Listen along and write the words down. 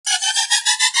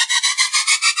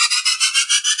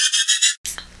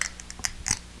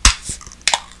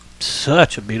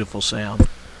Such a beautiful sound.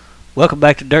 Welcome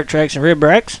back to Dirt Tracks and Rib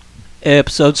Racks,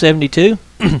 episode 72.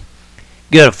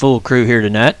 Got a full crew here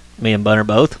tonight. Me and Bunner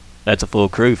both. That's a full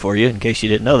crew for you, in case you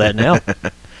didn't know that now.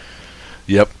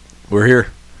 Yep, we're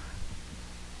here.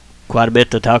 Quite a bit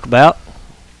to talk about.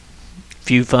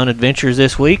 Few fun adventures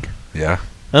this week. Yeah.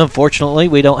 Unfortunately,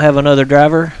 we don't have another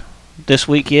driver this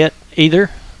week yet either,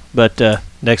 but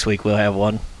next week we'll have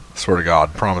one. Swear to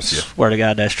God, promise you. Swear to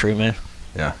God, that's true, man.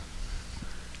 Yeah.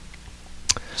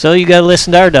 So you got to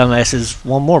listen to our dumbasses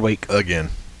one more week. Again.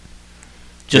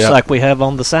 Just Yep. like we have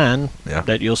on the sign Yeah.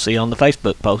 that you'll see on the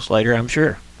Facebook post later, I'm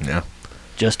sure. Yeah.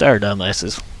 Just our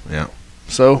dumbasses. Yeah.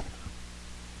 So,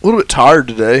 a little bit tired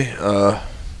today. I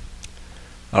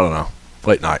don't know.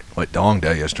 Late long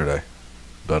day yesterday.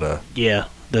 But, Yeah,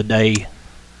 the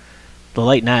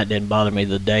late night didn't bother me.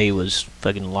 The day was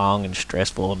fucking long and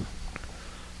stressful and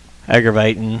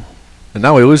aggravating and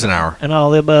now we lose an hour. and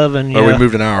all the above. And Or yeah, we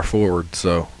moved an hour forward,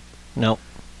 so no,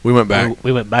 we went back.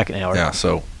 we went back an hour. Yeah,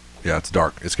 so, yeah, it's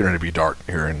dark. It's going to be dark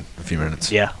here in a few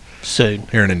minutes. Yeah, soon.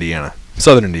 Here in Indiana.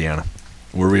 Southern Indiana,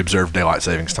 where we observe daylight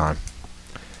savings time.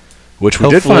 Which we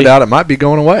did Hopefully- find out it might be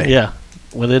going away. Yeah,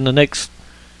 within the next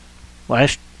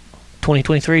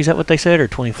 2023, is that what they said, or I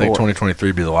 24? think 2023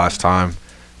 would be the last time.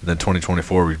 Then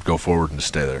 2024 we'd go forward and just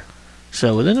stay there.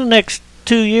 So within the next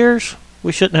 2 years,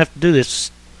 we shouldn't have to do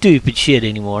this stupid shit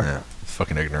anymore. Yeah,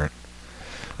 fucking ignorant.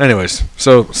 Anyways,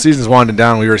 so season's winding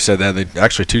down. We already said that. They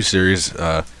actually three series,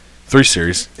 CRA,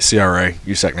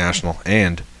 USAC National,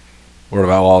 and World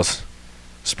of Outlaws,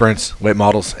 sprints, late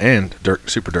models, and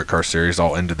Super Dirt Car Series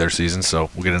all ended their season. So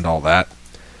we'll get into all that.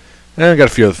 And we got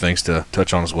a few other things to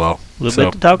touch on as well. A little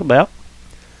bit to talk about.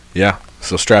 Yeah,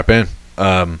 so strap in.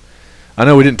 I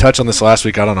know we didn't touch on this last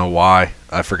week. I don't know why.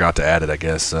 I forgot to add it, I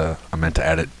guess. I meant to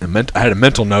add it. I had a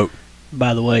mental note.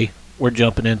 By the way, we're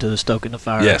jumping into the Stoking the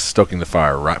Fire Yes, stoking the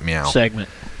fire, right meow. segment.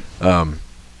 But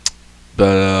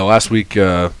last week,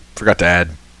 forgot to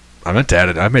add. I meant to add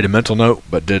it. I made a mental note,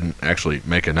 but didn't actually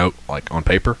make a note like on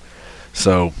paper.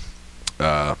 So,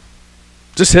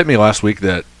 just hit me last week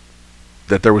that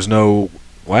there was no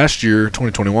last year,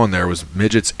 2021. There was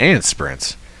midgets and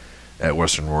sprints at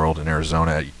Western World in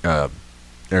Arizona at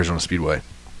Arizona Speedway,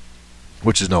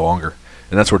 which is no longer.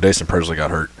 And that's where Dason Presley got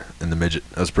hurt in the midget.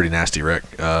 That was a pretty nasty wreck,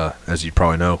 as you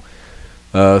probably know.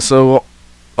 So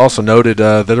also noted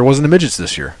that there wasn't the midgets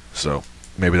this year. So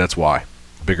maybe that's why.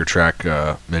 Bigger track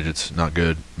midgets, not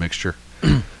good mixture.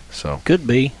 So Could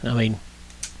be. I mean,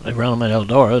 they run them at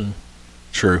Eldora, and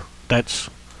true. that's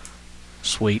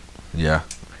sweet. Yeah.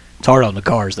 It's hard on the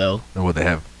cars, though. And would they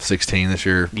have 16 this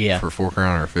year Yeah. for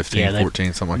 4-crown or 15, Yeah, they-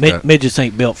 14, something like that? Midgets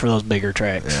ain't built for those bigger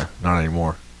tracks. Yeah, not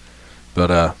anymore.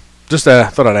 But just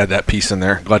thought I'd add that piece in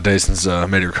there. Glad Dason's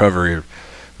made a recovery,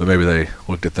 but maybe they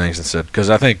looked at things and said, because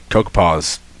I think Kokopa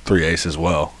is 3/8 as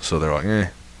well, so they're like,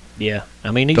 Yeah. I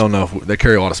mean, don't know if they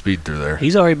carry a lot of speed through there.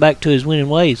 he's already back to his winning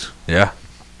ways. Yeah,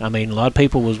 I mean, a lot of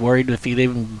people was worried if he'd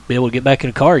even be able to get back in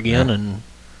the car again, Yeah. and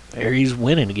there he's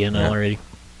winning again Yeah. already.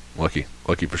 lucky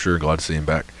for sure. Glad to see him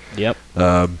back. Yep.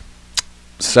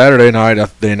 Saturday night,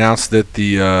 they announced that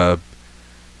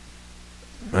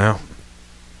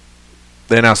they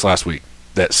announced last week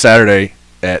that Saturday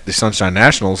at the Sunshine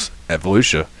Nationals at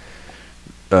Volusia,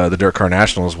 the Dirt Car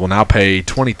Nationals will now pay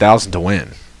 $20,000 to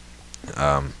win.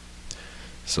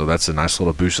 So that's a nice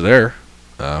little boost there.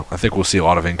 I think we'll see a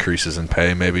lot of increases in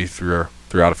pay maybe throughout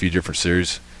a few different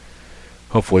series.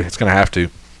 Hopefully, it's going to have to.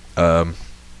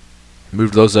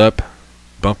 Move those up,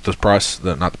 bump the price.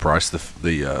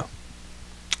 The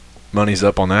money's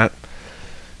up on that.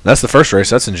 That's the first race.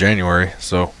 That's in January,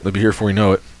 so they'll be here before we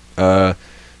know it.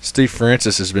 Steve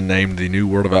Francis has been named the new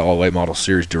World of Outlaw Late Model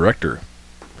Series director.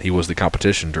 He was the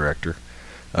competition director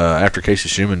after Casey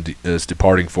Schumann is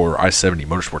departing for I-70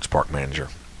 Motorsports Park manager.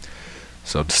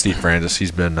 So Steve Francis,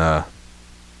 he's been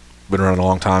running a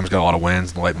long time. He's got a lot of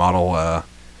wins in the late model.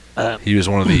 He was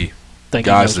one of the Think he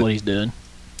guys knows that- what he's doing.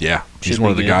 yeah, he's Should one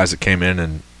be of the good. guys that came in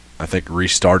and I think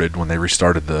restarted when they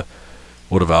restarted the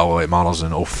World of Outlaw late models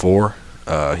in 04.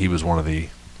 He was one of the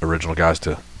original guys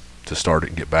to start it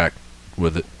and get back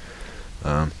with it.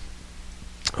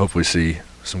 Hopefully see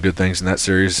some good things in that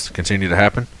series continue to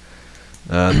happen.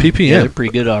 Yeah, PPM. they're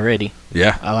pretty good already.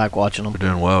 Yeah, I like watching them. we're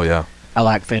doing well, yeah. I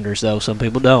like fenders, though. Some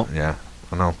people don't. Yeah,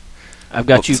 I know. I've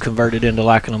got Well, you converted into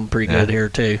liking them pretty Yeah. good here,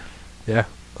 too. Yeah,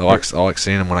 I like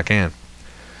seeing them when I can.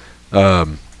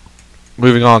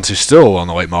 Moving on to still on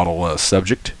the late model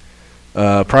subject,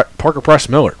 Parker Price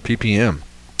Miller, PPM,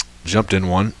 jumped in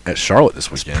one at Charlotte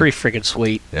this weekend. Pretty freaking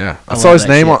sweet. Yeah, I I saw love his that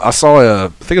name. shit. I saw. I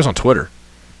think it was on Twitter,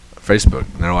 Facebook,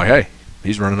 and they're like, "Hey,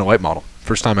 he's running a late model,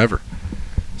 first time ever."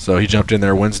 So he jumped in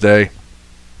there Wednesday.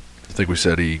 I think we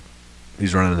said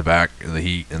he's running in the back of the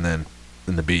heat, and then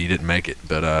in the B he didn't make it,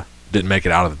 but didn't make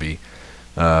it out of the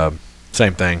B.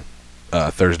 Same thing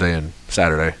Thursday and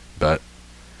Saturday, but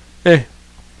hey,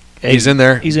 he's in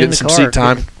there. He's getting in the some car. seat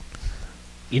time.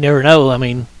 You never know. I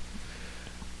mean,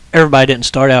 everybody didn't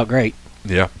start out great.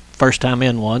 Yeah, First time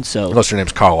in one, so unless your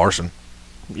name's Kyle Larson,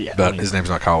 yeah, but I mean, his name's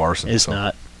not Kyle Larson. it's so.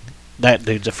 not. That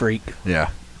dude's a freak.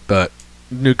 Yeah, but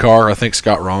new car. I think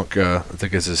Scott Ronk, I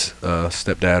think it's his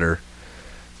stepdad, or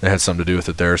they had something to do with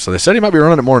it there. So they said he might be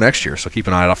running it more next year. So keep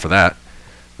an eye out for that.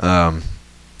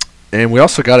 And we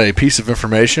also got a piece of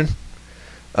information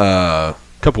a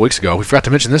couple weeks ago. We forgot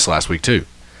to mention this last week too.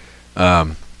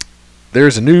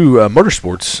 There's a new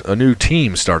motorsports, a new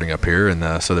team starting up here in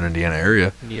the Southern Indiana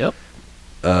area. Yep.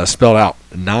 Spelled out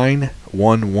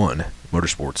 911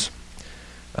 Motorsports.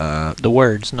 The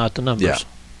words, not the numbers.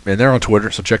 Yeah. And they're on Twitter,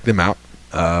 so check them out.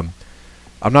 I'm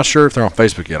not sure if they're on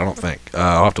Facebook yet. I don't think.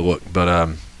 I'll have to look.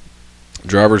 But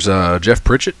drivers Jeff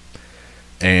Pritchett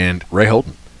and Ray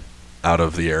Holden out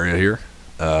of the area here.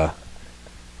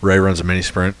 Ray runs a mini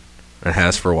sprint and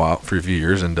has for a few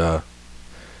years, and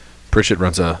Pritchett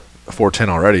runs a 410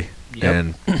 already.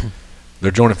 Yep. And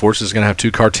they're joining forces. Going to have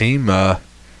 2-car team.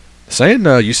 Saying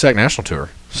USAC National Tour.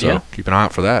 So Yeah. keep an eye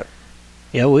out for that.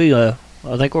 Yeah,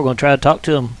 I think we're going to try to talk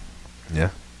to them. Yeah.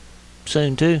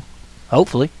 Soon too,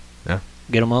 hopefully. Yeah.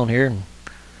 Get them on here and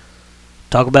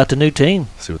talk about the new team,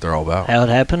 See what they're all about. how it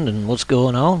happened, and what's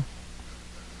going on.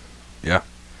 Yeah.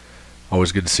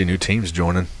 Always good to see new teams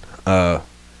joining. Hope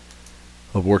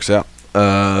it works out.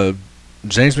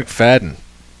 James McFadden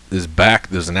is back.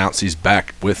 There's announced he's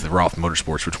back with the Roth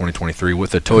Motorsports for 2023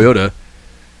 with a Toyota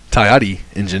Tayati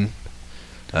engine.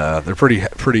 They're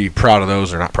pretty proud of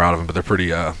those. They're not proud of them, but they're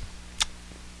pretty.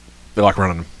 They like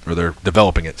running them, or they're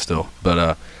developing it still.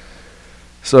 But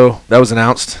so that was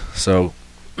announced. So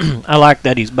I like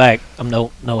that he's back. I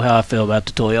don't know how I feel about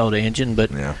the Toyota engine,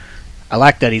 but yeah, I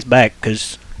like that he's back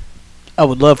because I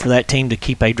would love for that team to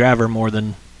keep a driver more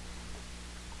than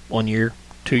 1 year,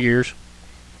 2 years.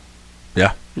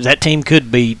 Yeah. 'Cause that team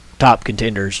could be top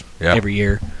contenders Yeah. every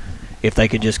year if they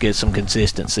could just get some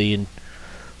consistency and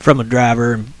from a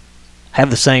driver and have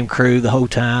the same crew the whole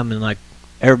time and like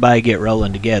everybody get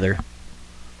rolling together.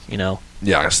 You know.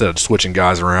 yeah. Instead of switching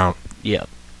guys around. Yeah.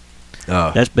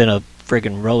 Uh, That's been a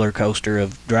freaking roller coaster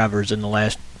of drivers in the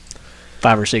last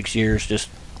 5 or 6 years, just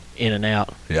in and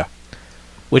out. Yeah.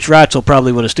 Which Reitzel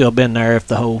probably would have still been there if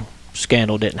the whole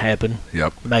scandal didn't happen.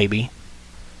 Yep. Maybe.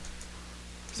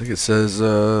 I think it says.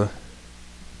 Yeah,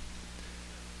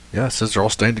 it says they're all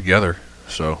staying together.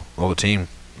 So all the team.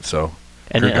 So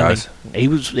And good guys. he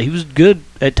was good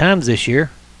at times this year.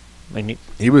 I mean,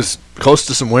 He was close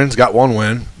to some wins, got one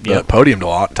win, but Yep. podiumed a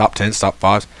lot, top 10s, top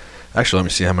 5s. Actually, let me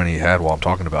see how many he had while I'm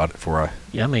talking about it before I...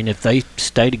 yeah, I mean, if they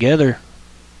stay together,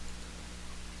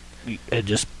 it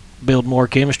just build more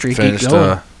chemistry. Finished, keep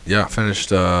going.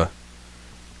 finished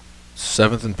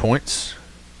 7th in points,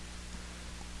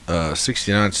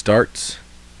 69 starts,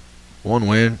 1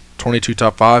 win, 22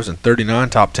 top 5s, and 39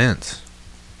 top 10s.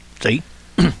 See?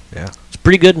 Yeah. It's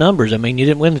pretty good numbers. I mean, you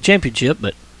didn't win the championship,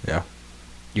 but Yeah.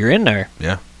 you're in there.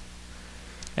 Yeah.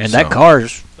 And So- that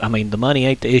car's, I mean, the money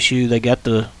ain't the issue. They got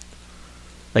the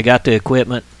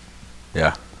equipment.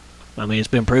 Yeah. I mean, it's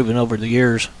been proven over the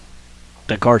years.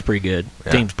 That car's pretty good.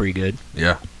 Yeah. Team's pretty good.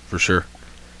 Yeah, for sure.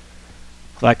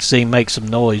 I'd like to see him make some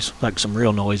noise, like some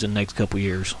real noise in the next couple of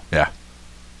years.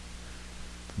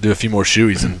 Do a few more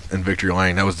shoeies in Victory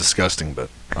Lane. That was disgusting, but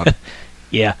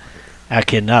Yeah, I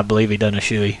cannot believe he done a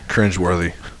shoey,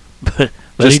 cringeworthy. but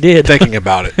Just he did. thinking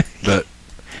about it. But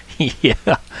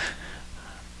Yeah.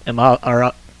 And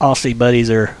our Aussie buddies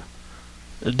are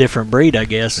a different breed, I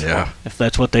guess. Yeah. If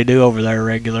that's what they do over there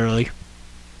regularly.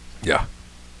 Yeah.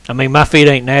 I mean, my feet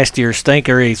ain't nasty or stink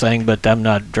or anything, but I'm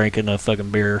not drinking a fucking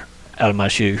beer out of my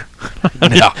shoe.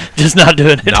 No. Just not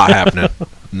doing it. Not happening.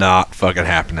 Not fucking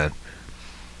happening.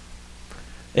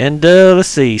 And let's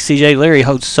see. CJ Leary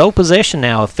holds sole possession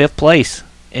now of 5th place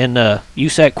in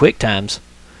USAC Quick Times.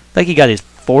 I think he got his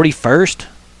 41st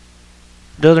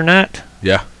the other night.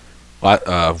 Yeah.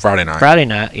 Friday night. Friday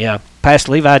night, yeah. Past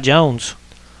Levi Jones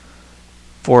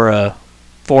for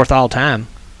 4th all time.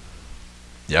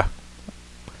 Yeah.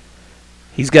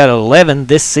 He's got 11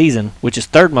 this season, which is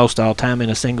 3rd most all time in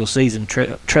a single season,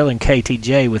 trailing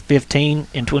KTJ with 15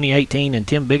 in 2018 and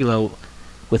Tim Bigelow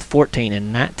with 14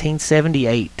 in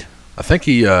 1978. I think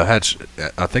he had.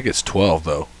 I think it's 12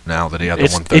 though. Now that he had the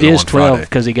one. It is one 12 Friday.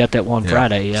 because he got that one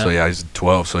Friday. Yeah. So yeah, he's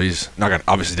 12. So he's not gonna.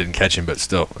 Obviously, didn't catch him, but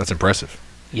still, that's impressive.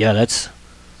 Yeah, that's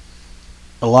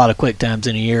a lot of quick times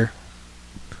in a year.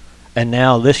 And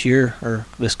now this year, or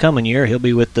this coming year, he'll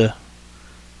be with the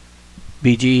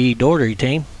BGE Daugherty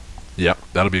team. Yep,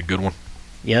 that'll be a good one.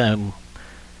 Yeah,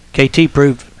 KT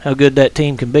proved how good that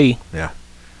team can be. Yeah.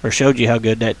 Or showed you how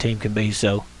good that team can be.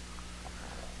 So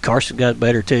Carson got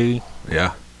better too.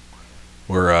 Yeah.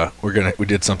 We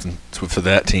did something for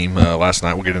that team last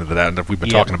night. We'll get into that. And we've been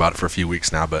Yep. talking about it for a few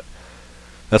weeks now, but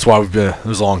that's why it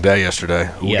was a long day yesterday.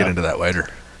 We'll Yeah. get into that later.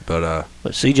 But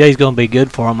CJ's going to be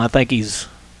good for him. I think he's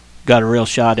got a real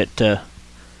shot at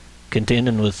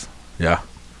contending with yeah,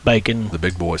 Bacon the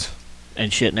big boys.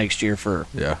 and shit next year for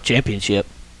Yeah. championship.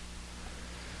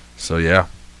 So yeah.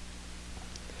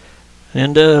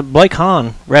 And Blake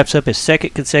Hahn wraps up his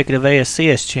second consecutive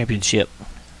ASCS championship,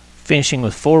 finishing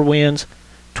with 4 wins,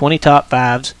 20 top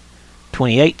 5s,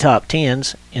 28 top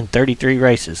 10s in 33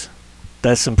 races.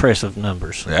 That's impressive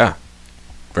numbers. Yeah.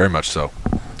 Very much so.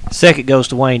 Second goes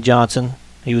to Wayne Johnson.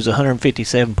 He was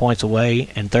 157 points away,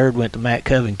 and third went to Matt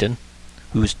Covington,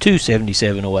 who was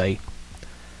 277 away.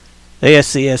 The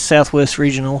ASCS Southwest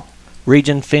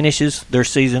Region finishes their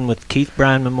season with Keith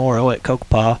Bryan Memorial at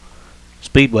Cocopah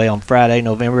Speedway on Friday,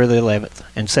 November the 11th,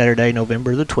 and Saturday,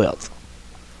 November the 12th.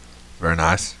 Very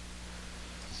nice.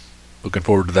 Looking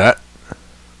forward to that.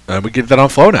 We get that on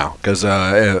Flow now because all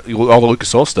the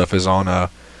Lucas Oil stuff is on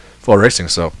Flow Racing.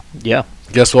 So Yeah.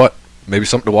 guess what? Maybe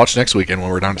something to watch next weekend when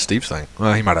we're down to Steve's thing.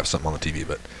 Well, he might have something on the TV,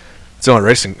 but it's only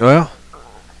racing. Well,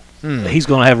 He's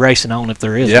going to have racing on if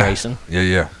there is Yeah. racing.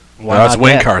 yeah. Why Well, it's not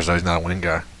wing that? cars though. He's not a wing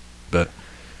guy, but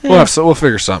Yeah. we'll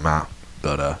figure something out.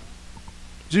 But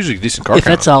it's usually a decent car If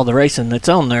count. that's all the racing that's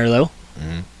on there, though.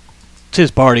 Mhm. It's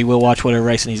his party. We'll watch whatever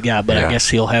racing he's got, but Yeah. I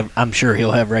guess I'm sure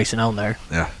he'll have racing on there.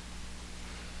 Yeah.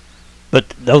 But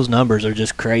those numbers are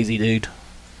just crazy, dude.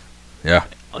 Yeah.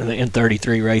 In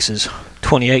 33 races,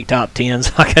 28 top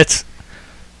 10s. Like, it's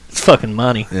fucking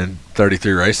money. In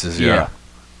 33 races, yeah. Yeah.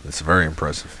 It's very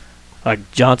impressive.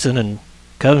 Like, Johnson and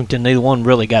Covington, neither one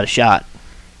really got a shot.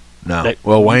 No. That-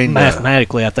 Well, Wayne.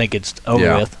 Mathematically, I think it's over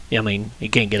Yeah. with. I mean, you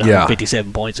can't get Yeah.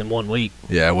 157 points in 1 week.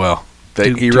 Yeah, well,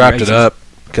 Two he wrapped races. it up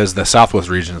because the Southwest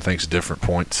region thinks different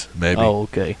points, maybe. Oh,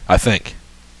 okay. I think.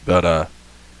 But,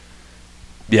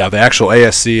 yeah, the actual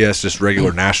ASCS, just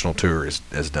regular national tour is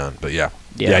done. But, yeah,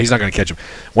 he's not going to catch him.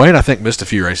 Wayne, I think, missed a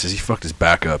few races. He fucked his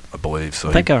back up, I believe. So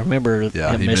I think I remember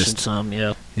yeah, him he missing missed- some,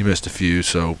 yeah. he missed a few,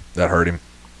 so that hurt him.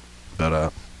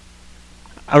 But,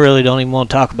 I really don't even want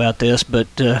to talk about this, but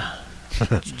did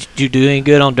you do any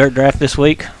good on Dirt Draft this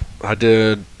week? I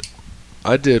did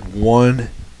one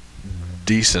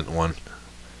decent one.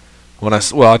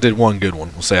 I did one good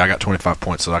one. We'll say I got 25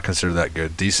 points, so I consider that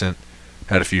good. Decent.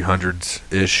 Had a few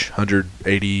hundreds-ish,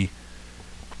 180,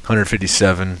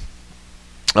 157.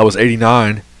 I was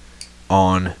 89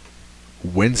 on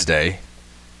Wednesday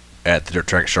at the Dirt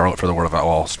Track Charlotte for the World of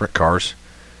Outlaw Sprint Cars.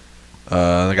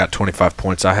 I got 25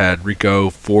 points. I had Rico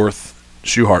 4th,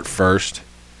 Schuhart 1st,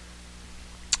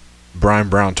 Brian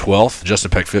Brown 12th,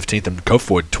 Justin Peck 15th, and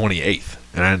Kofoid 28th.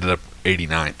 And I ended up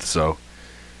 89th. So,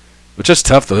 which is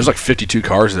tough, though. There's like 52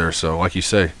 cars there, so like you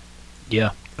say. Yeah.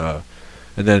 And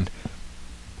then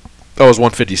that was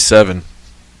 157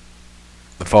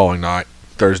 the following night,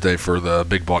 Thursday, for the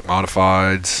Big Block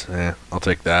Modifieds. I'll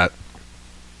take that.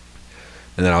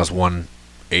 And then I was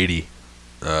 180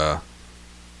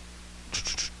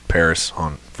 Paris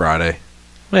on Friday.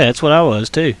 Yeah, that's what I was,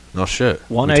 too. No shit.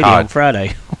 180 We on tied.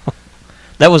 Friday.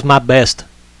 That was my best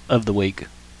of the week.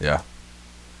 Yeah.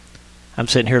 I'm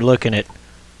sitting here looking at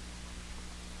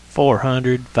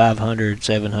 400, 500,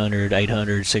 700,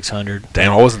 800, 600.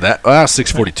 Damn, I wasn't that.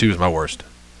 642 is my worst.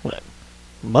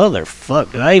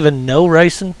 Motherfuck, did I even know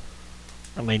racing?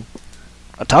 I mean,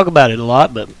 I talk about it a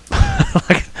lot, but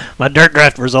like, my Dirt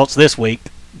Draft results this week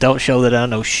don't show that I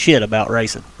know shit about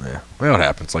racing. Yeah. Well, it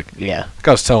happens. Like Yeah.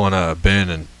 I was telling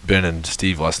Ben and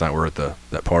Steve last night, we were at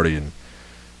that party, and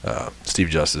Steve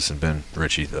Justice and Ben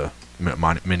Ritchie, the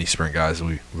mini sprint guys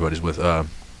we buddies with.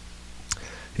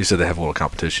 He said they have a little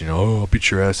competition. I'll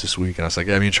beat your ass this week. And I was like,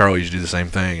 yeah, me and Charlie used to do the same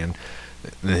thing. And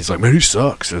then he's like, man, he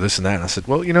sucks, or this and that. And I said,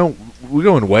 well, we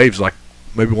go in waves. Like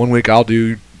maybe one week I'll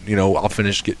do, I'll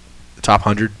finish, get the top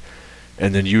 100,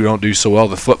 and then you don't do so well.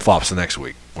 The flip flops the next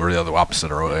week, or the other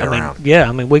opposite or around.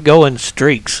 We go in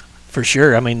streaks for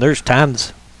sure. I mean, there's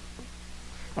times.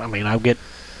 I mean, it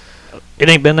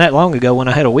ain't been that long ago when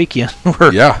I had a weekend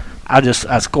where Yeah. I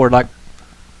scored like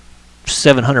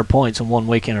 700 points in one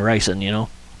weekend of racing.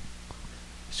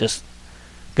 It's just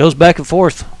goes back and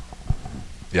forth.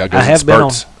 Yeah, it goes in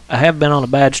spurts. I have been on a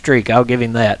bad streak. I'll give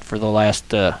him that for the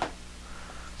last about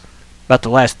the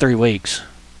last 3 weeks.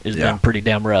 Has Yeah. been pretty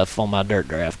damn rough on my Dirt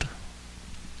Draft.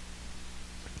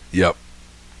 Yep,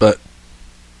 but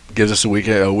gives us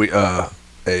a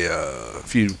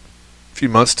few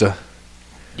months to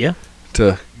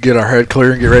to get our head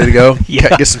clear and get ready to go.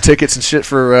 Yeah. Get some tickets and shit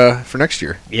for next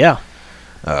year. Yeah.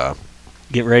 Uh,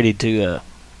 Get ready to.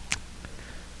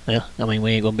 Well, I mean,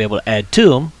 we ain't gonna be able to add to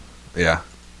them yeah.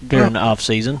 during the off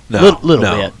season. No, Little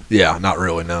no. bit. Yeah, not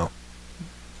really. No.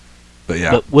 But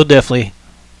yeah, But we'll definitely.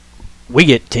 We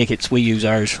get tickets. We use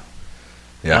ours.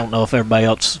 I yeah. don't know if everybody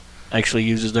else actually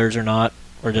uses theirs or not,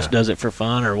 or just Yeah. does it for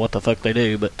fun, or what the fuck they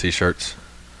do. But T-shirts.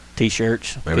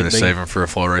 T-shirts. Maybe could they be. save them for a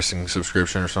flow racing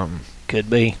subscription or something. Could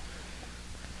be.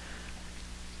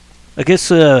 I guess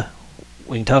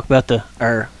we can talk about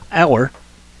our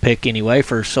pick anyway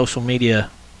for social media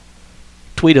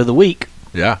tweet of the week.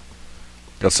 Yeah.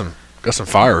 Got some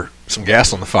fire, some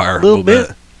gas on the fire. A little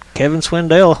bit. Kevin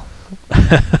Swindell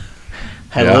had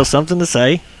a Yeah. little something to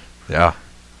say. Yeah.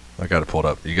 I got it pulled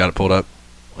up. You got it pulled up?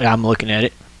 Yeah, I'm looking at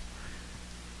it.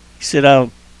 He said, I'll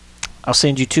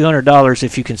send you $200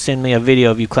 if you can send me a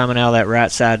video of you climbing out of that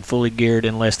right side fully geared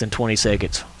in less than 20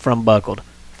 seconds from buckled.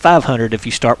 $500 if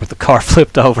you start with the car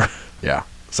flipped over. Yeah.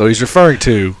 So he's referring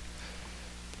to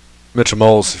Mitchell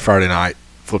Moles Friday night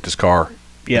flipped his car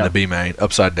in Yeah. the B main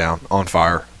upside down on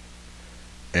fire,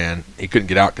 and he couldn't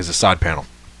get out because the side panel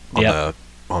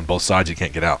on both sides you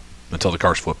can't get out until the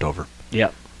car's flipped over.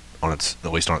 Yep.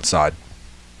 At least on its side,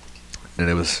 and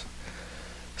it was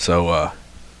so.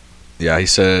 Yeah, he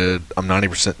said I'm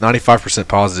 95%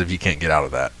 positive you can't get out of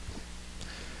that,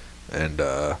 and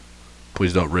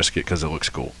please don't risk it because it looks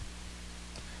cool.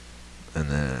 And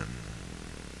then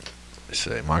they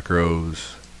say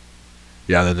micros.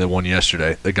 Yeah, then the one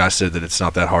yesterday, the guy said that it's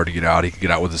not that hard to get out. He could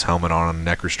get out with his helmet on and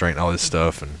neck restraint and all this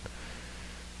stuff. And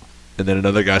then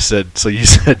another guy said, so you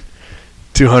said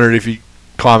 200 if you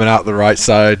climbing out the right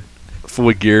side,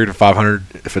 fully geared, and 500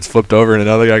 if it's flipped over. And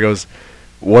another guy goes,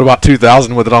 what about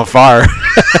 2,000 with it on fire?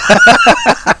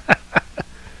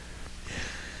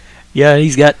 Yeah,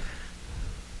 he's got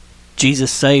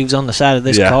Jesus Saves on the side of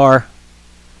this Yeah. car.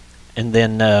 And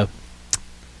then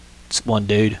it's one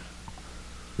dude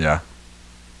Yeah.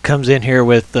 comes in here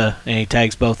with, and he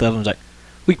tags both of them. He's like,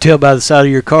 we can tell by the side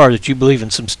of your car that you believe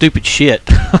in some stupid shit.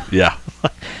 Yeah.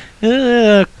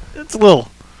 It's a little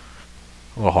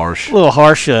harsh.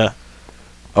 harsh.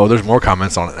 Oh, there's more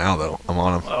comments on it now, though. I'm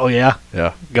on them. Oh, yeah.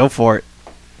 Yeah. Go for it.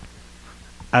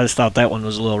 I just thought that one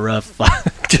was a little rough.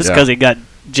 Just Yeah. because he got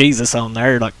Jesus on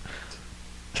there. Like,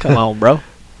 come on, bro.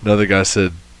 Another guy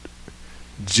said,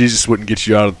 Jesus wouldn't get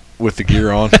you out with the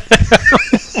gear on.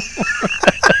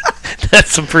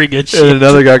 That's some pretty good And shit.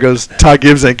 another guy goes, Ty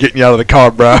Gibbs ain't getting you out of the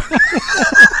car, bro.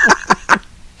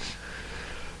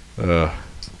 And then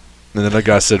another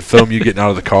guy said, film you getting out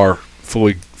of the car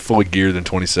fully geared in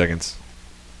 20 seconds.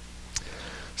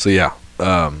 So, yeah.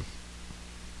 I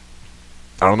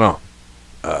don't know.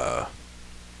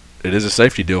 It is a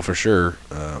safety deal for sure.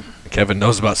 Kevin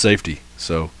knows about safety,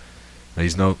 so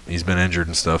he's been injured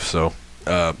and stuff. So,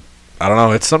 I don't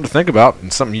know. It's something to think about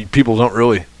and something people don't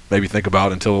really maybe think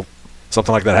about until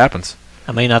something like that happens.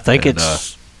 I mean, I think And,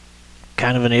 it's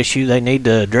kind of an issue they need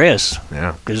to address.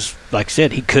 Yeah. Because, like I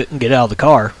said, he couldn't get out of the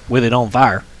car with it on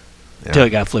fire until it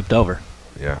got flipped over.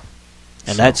 Yeah.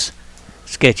 And So- that's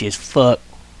sketchy as fuck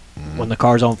when the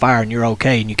car's on fire and you're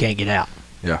okay and you can't get out.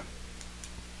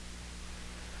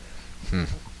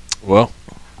 Well,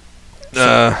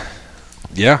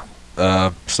 yeah.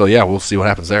 So yeah, we'll see what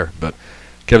happens there. But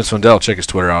Kevin Swindell, check his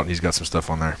Twitter out. He's got some stuff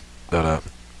on there that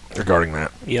regarding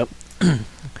that. Yep.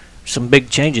 Some big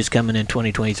changes coming in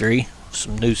 2023.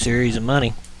 Some new series of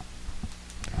money.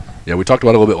 Yeah, we talked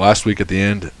about it a little bit last week at the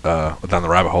end, down the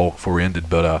rabbit hole before we ended.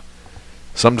 But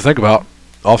something to think about.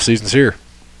 Off season's here.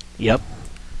 Yep.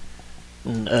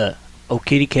 And, old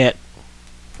Kitty Cat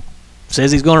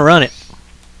says he's going to run it.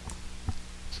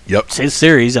 Yep. It's his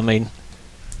series. I mean,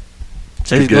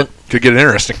 says Could get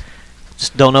interesting.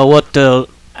 just don't know what World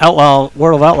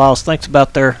of Outlaws thinks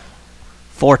about their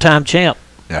 4-time champ.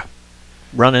 Yeah.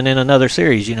 Running in another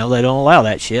series. You know, they don't allow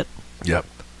that shit. Yep.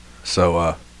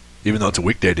 So even though it's a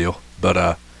weekday deal, but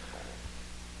I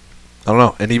don't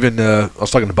know. And even I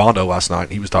was talking to Bondo last night.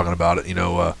 And he was talking about it. You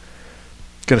know,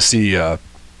 going to see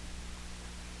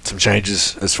some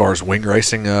changes as far as wing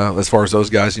racing, as far as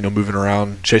those guys, you know, moving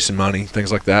around, chasing money,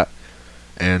 things like that.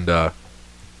 And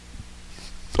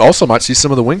also might see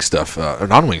some of the wing stuff, or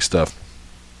non-wing stuff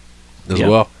as Yep.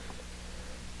 well.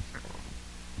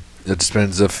 It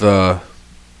depends if the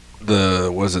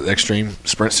Extreme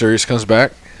Sprint Series comes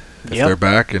back. If Yep. they're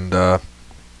back, and I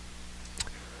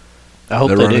hope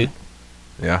they're they running.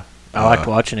 do. yeah. I like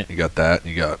watching it. You got that.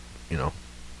 You got, you know,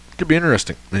 it could be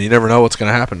interesting. And you never know what's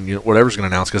going to happen. You know, whatever's going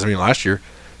to announce. Because, I mean, last year,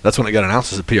 that's when it got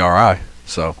announced as a PRI.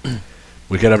 So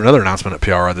we could have another announcement at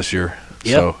PRI this year.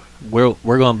 Yep. So,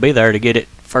 We're going to be there to get it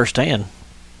firsthand.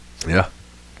 Yeah.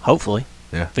 Hopefully.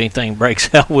 Yeah. If anything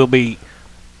breaks out, we'll be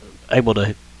able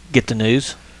to get the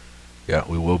news. Yeah,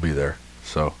 we will be there.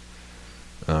 So,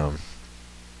 I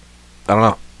don't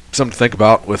know. Something to think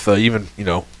about with even,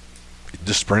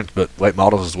 just sprint, but late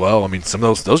models as well. I mean, some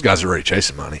of those guys are already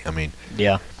chasing money. I mean,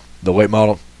 Yeah. the late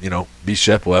model, B.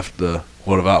 Shep left the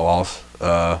World of Outlaws.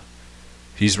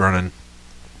 He's running.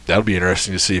 That'll be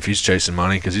interesting to see if he's chasing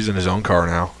money because he's in his own car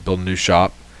now, building a new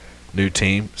shop, new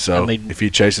team. So if he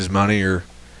chases money or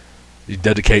he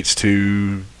dedicates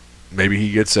to, maybe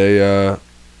he gets got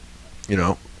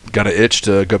an itch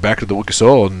to go back to the Lucas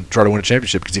Oil and try to win a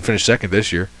championship because he finished second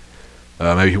this year.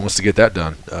 Maybe he wants to get that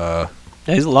done.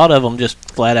 There's a lot of them just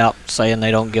flat out saying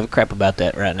they don't give a crap about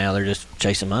that right now. They're just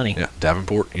chasing money. Yeah,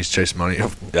 Davenport, he's chasing money.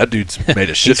 That dude's made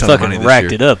a shit He's ton of money fucking this racked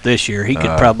year. it up this year. He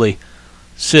could probably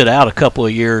sit out a couple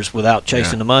of years without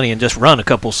chasing Yeah. the money and just run a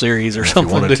couple series or If he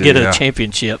something wanted to get to, yeah. a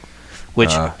championship,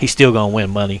 which he's still going to win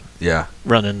money Yeah.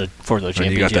 running for the And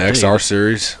championship. you got the too. XR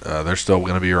series. They're still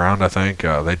going to be around, I think.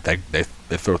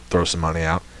 They throw some money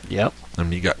out. Yep. I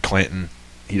mean, you got Clanton.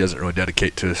 He doesn't really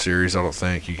dedicate to the series, I don't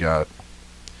think. You got,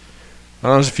 I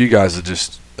don't know, there's a few guys that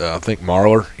just, I think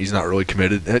Marlar, he's not really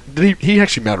committed. He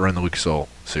actually might run the Lucas Oil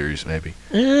series, maybe.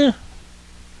 Eh,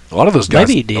 A lot of those guys,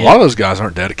 Maybe he did. a lot of those guys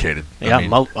aren't dedicated. yeah, I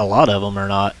mean, a lot of them are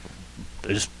not.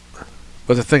 They're just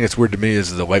but the thing that's weird to me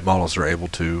is the late models are able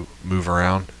to move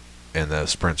around, and the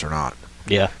sprints are not.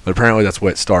 yeah. But apparently that's the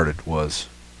way it started, was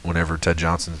whenever Ted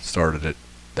Johnson started it,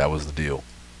 that was the deal.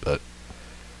 But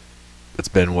it's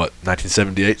been,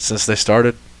 1978 since they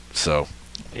started? So,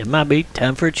 It might be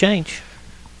time for a change.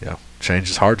 yeah, change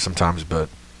is hard sometimes, but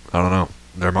I don't know.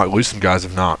 There might lose some guys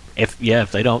if not. If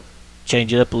they don't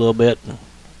change it up a little bit and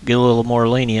get a little more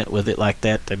lenient with it like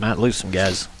that, they might lose some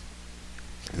guys.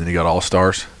 And then you got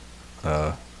All-Stars.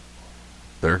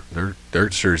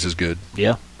 Their series is good.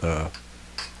 Yeah. See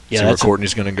Yeah, where that's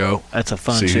Courtney's going to go. a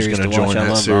fun See who's series to going to watch. join I that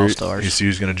love All series. You Stars. see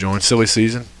who's going to join. Silly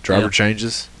season. Driver Yep.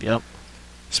 changes. Yep.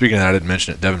 Speaking of that, I didn't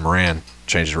mention it. Devin Moran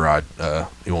changed his ride.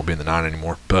 He won't be in the 9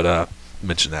 anymore. But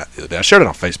mentioned that the other day. I shared it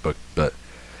on Facebook. But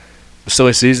the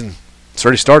silly season, it's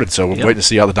already started, so we're Yep. waiting to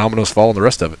see how the dominoes fall and the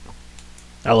rest of it.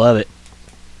 I love it.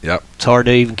 Yep. It's hard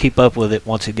to even keep up with it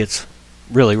once it gets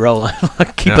really rolling.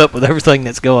 Keep Yeah. up with everything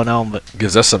that's going on, but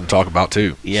Gives us something to talk about,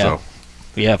 too. Yeah. So,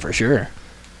 yeah, for sure.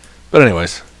 but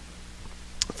anyways,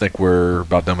 I think we're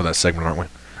about done with that segment, aren't we?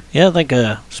 Yeah, I think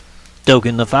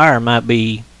Stoking the Fire might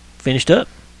be finished up.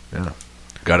 Yeah.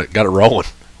 Got it rolling.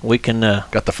 We can,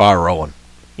 Got the fire rolling.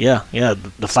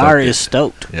 the fire it. is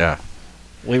stoked. Yeah.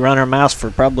 We run our mouths for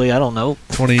probably, I don't know,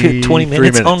 20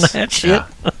 minutes on that shit. Yeah.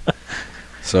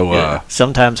 So, Yeah.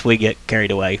 Sometimes we get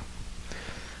carried away.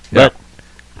 Yeah. But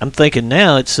I'm thinking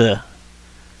now it's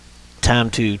time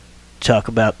to talk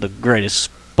about the greatest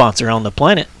sponsor on the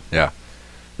planet.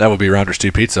 that would be Rounders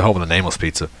 2 Pizza, home of the Nameless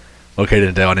Pizza. Located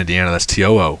in Dale, Indiana. That's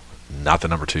TOO, not the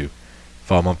number 2.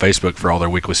 Follow them on Facebook for all their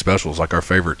weekly specials, like our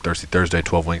favorite Thirsty Thursday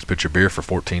 12 Wings Pitcher Beer for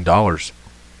 $14.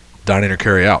 Dine in or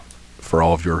carry out for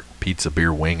all of your pizza,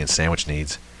 beer, wing, and sandwich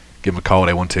needs. Give them a call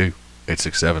at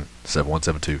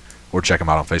 812-867-7172 or check them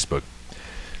out on Facebook.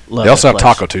 Love They also that have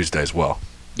place. Taco Tuesday as well.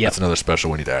 Yep. That's another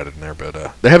special we need to add in there,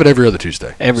 but they have it every other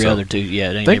Tuesday. Every So, other two,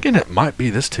 yeah. It ain't thinking it might be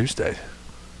this Tuesday.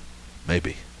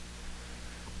 Maybe.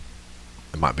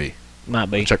 It might be. might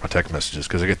be. Check my text messages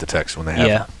because I get the text when they have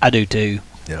Yeah, I do too.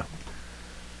 it.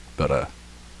 But,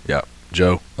 yeah,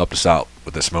 Joe helped us out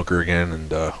with the smoker again,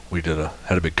 and we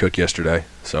had a big cook yesterday.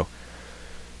 So,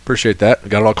 appreciate that. We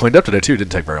got it all cleaned up today, too.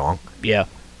 Didn't take very long. Yeah.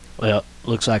 Well,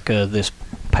 looks like this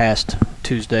past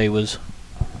Tuesday was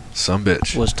Some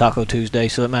bitch. Taco Tuesday,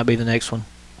 so it might be the next one.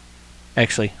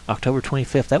 Actually, October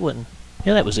 25th. That wasn't.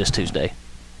 Yeah, that was this Tuesday.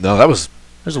 No, that was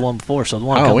There's the one before, so the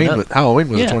one Halloween. coming up. Halloween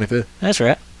was Yeah. the 25th. That's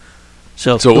right.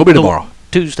 So So it will be tomorrow.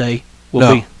 Tuesday will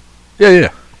No. be Yeah.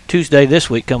 Tuesday this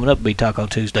week. Coming up will be Taco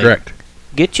Tuesday. Correct.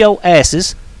 Get your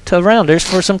asses to Rounders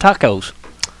for some tacos,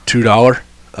 $2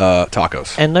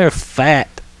 tacos. and they're fat.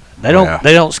 They Oh, don't. yeah.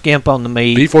 They don't skimp on the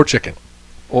meat. Beef or chicken.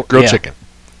 or Grilled yeah, chicken.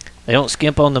 They don't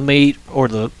skimp on the meat or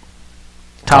the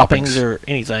toppings, Toppings. or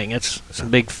anything. It's some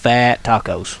big fat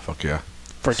tacos Fuck yeah.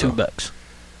 for So- $2.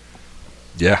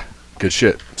 Yeah, good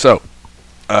shit. So,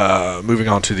 moving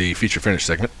on to the feature finish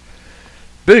segment.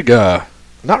 Big,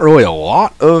 not really a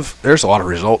lot of, there's a lot of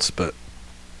results, but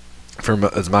from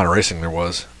as amount of racing there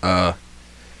was.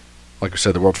 Like I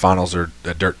said, the World Finals are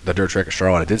the dirt track at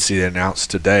Charlotte. I did see they announced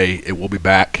today it will be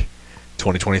back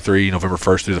 2023, November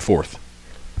 1st through the 4th.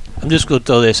 I'm just going to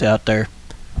throw this out there.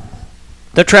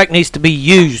 The track needs to be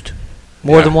used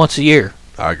more Yeah. than once a year.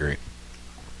 I agree.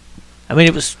 I mean,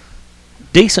 it was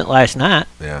decent last night.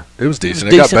 Yeah, it was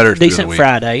decent. It got better through the Decent week.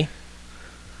 Friday.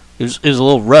 It was a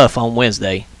little rough on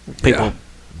Wednesday. People Yeah.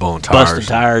 Blowing tires. busting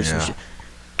tires and Yeah. shit.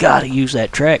 Gotta use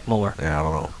that track more. Yeah, I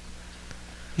don't know.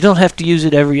 You don't have to use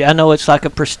it every. I know it's like a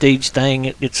prestige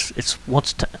thing. It's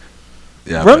once.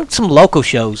 Yeah, Run some local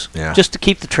shows. Yeah. Just to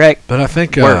keep the track but I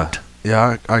think worked.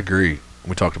 yeah, I agree.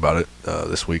 We talked about it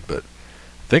this week, but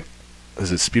I think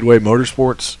is it Speedway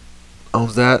Motorsports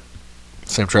owns that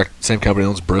same track, same company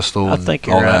owns Bristol I and think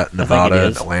you're all right. I that, think it Nevada,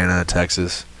 and is. Atlanta,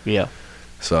 Texas. Yeah.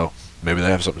 So maybe they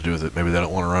have something to do with it. Maybe they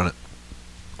don't want to run it.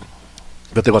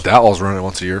 But they let the Outlaws run it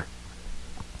once a year.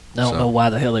 I don't So- know why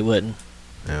the hell they wouldn't.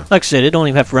 Yeah. Like I said, it don't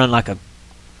even have to run like a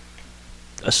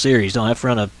series. Don't have to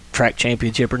run a track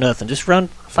championship or nothing. Just run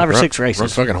 5 or 6 Run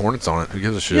races. fucking Hornets on it. Who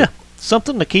gives a shit? Yeah.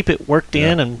 Something to keep it worked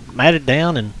in Yeah. and matted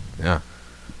down and Yeah.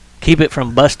 keep it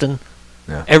from busting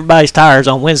Yeah. everybody's tires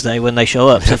on Wednesday when they show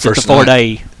up. Yeah, Since it's a first night.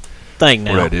 4-day thing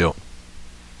now. What deal?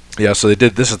 Yeah, so they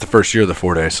did. This is the first year of the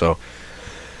 4-day. So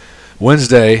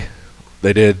Wednesday,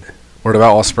 they did Word of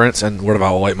Outlaw sprints and Word of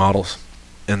Outlaw late models,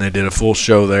 and they did a full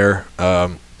show there,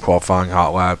 qualifying,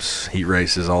 hot laps, heat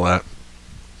races, all that.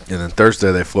 And then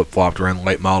Thursday they flip flopped, ran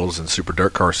late models and Super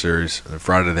Dirt Car Series. And then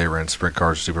Friday they ran sprint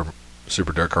cars,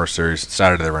 Super Dirt Car Series.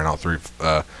 Saturday they ran all three.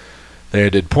 They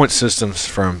did point systems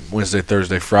from Wednesday,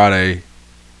 Thursday, Friday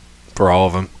for all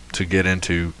of them to get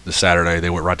into the Saturday. They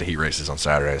went right to heat races on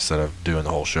Saturday instead of doing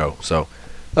the whole show. So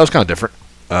that was kind of different.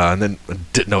 And then I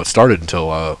didn't know it started until,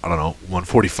 I don't know,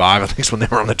 1:45, I think is when they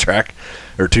were on the track,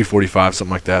 or 2:45, something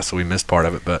like that. So we missed part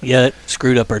of it. But Yeah, it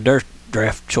screwed up our dirt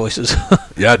draft choices.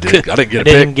 yeah, I did. I didn't get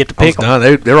I a didn't pick. get to I was pick 'em.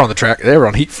 done. They were on the track. They were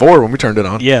on heat 4 when we turned it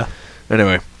on. Yeah.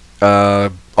 Anyway,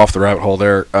 off the rabbit hole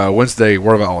there. Wednesday,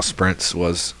 World of Outlaw Sprints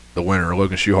was the winner.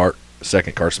 Logan Schuhart,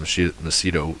 second. Carson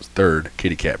Macedo, third.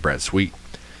 Kitty Cat, Brad Sweet.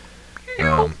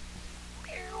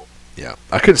 Yeah,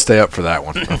 I couldn't stay up for that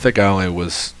one. I think I only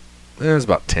was. It was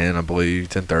about 10, I believe,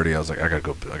 10:30. I was like, I gotta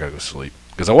go sleep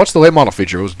because I watched the late model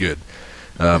feature. It was good.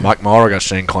 Mike Morrow got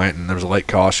Shane Clanton. There was a late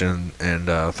caution, and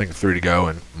I think 3 to go,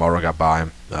 and Morrow got by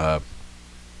him.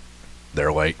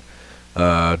 They're late.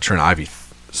 Trent Ivy.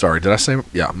 Sorry, did I say?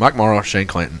 Yeah, Mike Morrow, Shane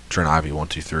Clanton, Trent Ivy, 1,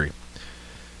 2, 3.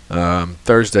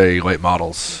 Thursday, late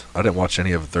models. I didn't watch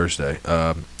any of it Thursday.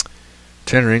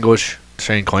 Tanner English,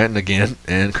 Shane Clanton again,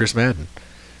 and Chris Madden.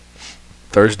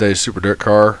 Thursday, Super Dirt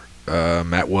Car.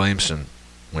 Matt Williamson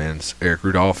wins. Eric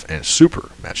Rudolph and Super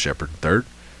Matt Shepard third.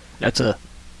 That's a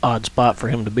odd spot for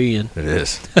him to be in. It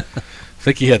is. I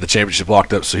think he had the championship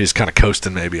locked up, so he's kind of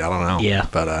coasting maybe. I don't know. Yeah.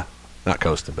 But not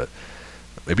coasting, but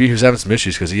maybe he was having some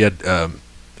issues because he had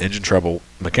engine trouble,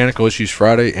 mechanical issues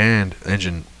Friday, and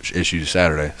engine issues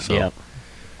Saturday. So, Yeah.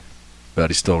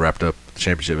 But he still wrapped up the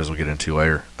championship, as we'll get into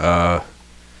later.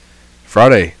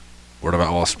 Friday, Word of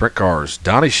Outlaw Sprint Cars.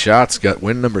 Donnie Schatz got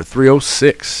win number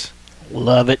 306.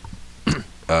 Love it.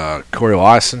 Corey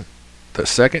Lyson, the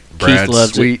second. Brad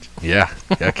loves it. Sweet. Yeah,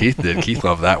 Keith did. Keith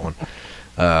loved that one.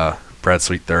 Brad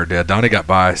Sweet third. Yeah, Donnie got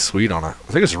by Sweet on I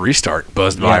think it was a restart.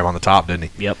 Buzzed by Yeah. him on the top,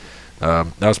 didn't he? Yep.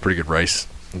 That was a pretty good race.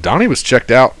 Donnie was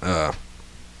checked out,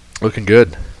 looking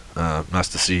good. Nice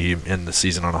to see him end the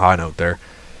season on a high note there.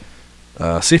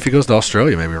 See if he goes to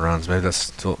Australia, maybe runs. Maybe that's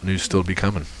still news still to be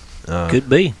coming. Could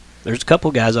be. There's a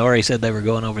couple guys already said they were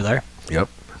going over there. Yep.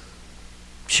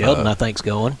 Sheldon, I think's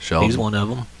going. Sheldon. He's one of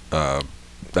them.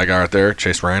 That guy right there,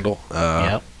 Chase Randall.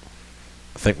 Yep.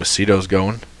 I think Macedo's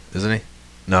going, isn't he?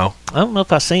 No. I don't know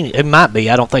if I've seen it. It might be.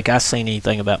 I don't think I've seen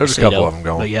anything about There's a Macedo. couple of 'em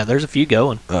going. But yeah, there's a few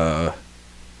going. I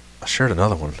shared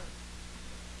another one.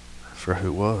 I forgot who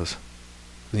it was.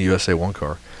 The USA 1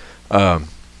 car.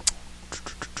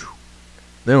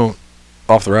 Then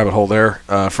off the rabbit hole there.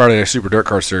 Friday Night Super Dirt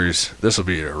Car Series. This will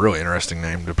be a really interesting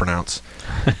name to pronounce.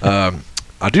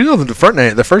 I do know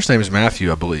the first name is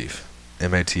Matthew, I believe.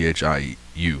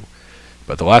 Mathiu.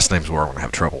 But the last name's where I'm going to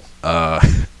have trouble.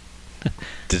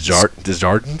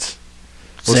 Desjardins?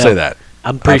 We'll So, say that.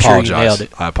 I'm pretty I sure apologize. you nailed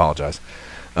it. I apologize.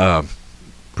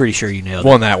 Pretty sure you nailed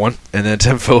Won that one. And then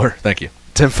Tim Fuller, thank you.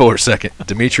 Tim Fuller second.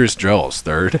 Demetrius Jones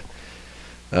third.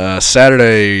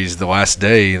 Saturday's the last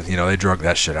day. You know, they drug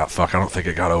that shit out. Fuck, I don't think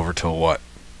it got over till what?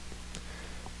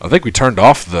 I think we turned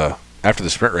off after the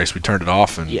sprint race, we turned it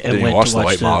off and it. Yeah, didn't and even went watch to the watch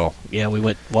late model. Yeah, we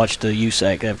went watched the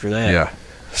USAC after that. Yeah.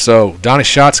 So, Donnie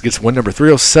Schatz gets win number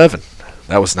 307.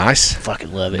 That was nice.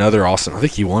 Fucking love it. Another awesome. I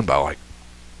think he won by I'm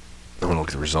going to look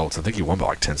at the results. I think he won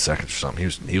by 10 seconds or something.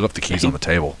 He left the keys on the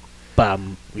table.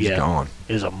 He's Gone.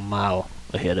 It was a mile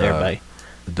ahead of everybody.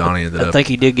 Donnie ended I up. think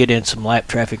he did get in some lap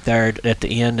traffic there at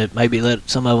the end that maybe let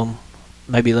some of them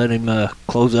let him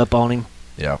close up on him.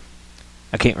 Yeah.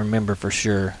 I can't remember for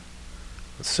sure.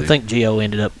 Let's see. I think Gio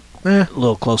ended up Eh, A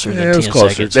little closer yeah, than it 10 was closer.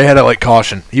 seconds. They had that like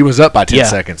caution. He was up by 10 Yeah.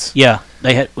 seconds. Yeah,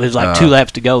 it was like 2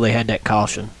 laps to go. They had that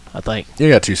caution, I think. You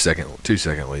got 2 second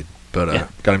lead, but Yeah.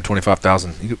 got him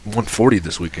 25,000. He got 140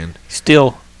 this weekend.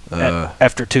 Still, Uh,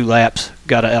 after 2 laps,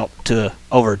 got out to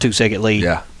over a 2-second lead.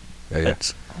 yeah.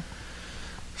 That's-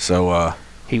 So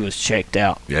He was checked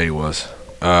out. yeah, he was.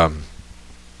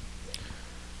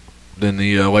 Then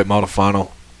the late model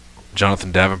final,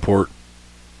 Jonathan Davenport,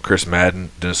 Chris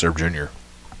Madden, Dennis Erb Jr.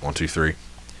 1, 2, 3.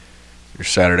 Your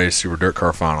Saturday's Super Dirt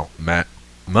Car final.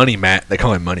 Money Matt. They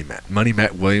call him Money Matt. Money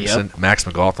Matt Williamson, Max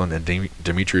McLaughlin, and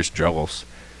Demetrius Drellos.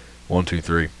 1, 2,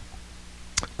 3.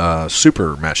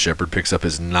 Super Matt Shepard picks up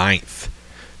his 9th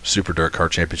Super Dirt Car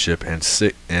Championship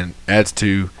and adds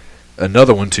to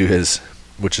another one to his,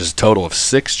 which is a total of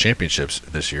 6 championships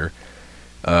this year.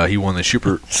 He won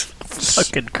the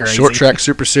Fucking crazy. Short Track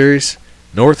Super Series,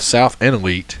 North, South, and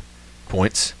Elite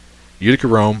points. Utica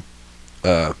Rome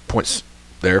points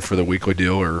there for the weekly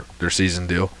deal or their season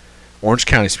deal. Orange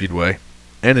County Speedway,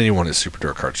 and then he won his Super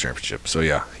Dirt Car Championship. So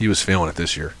yeah, he was feeling it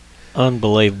this year.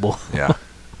 Unbelievable. Yeah,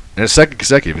 and it's second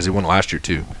consecutive because he won last year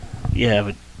too. Yeah,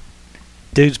 but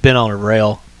dude's been on a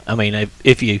rail. I mean,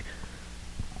 if you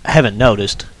haven't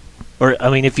noticed, or I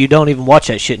mean, if you don't even watch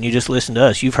that shit and you just listen to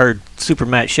us, you've heard Super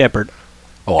Matt Shepard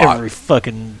A lot. every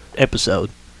fucking episode.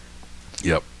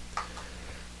 Yep.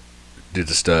 Did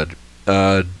the stud.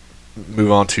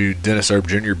 Move on to Dennis Erb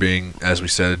Jr. being, as we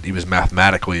said, he was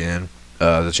mathematically in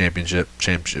the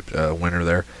championship winner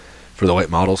there for the late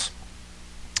models.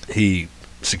 He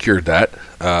secured that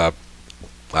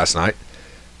last night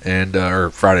and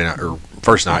or Friday night or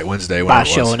first night, Wednesday, By whenever it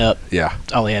was. showing up. Yeah.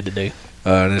 That's all he had to do.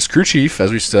 And his crew chief,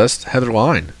 as we discussed, Heather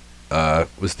Line,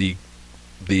 was the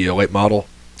late model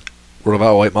World of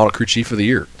Outlaw late model crew chief of the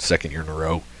year, 2nd year in a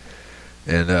row.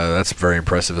 And that's very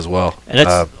impressive as well. And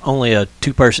that's only a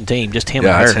 2-person team, just him yeah,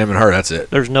 and her. that's him and her. That's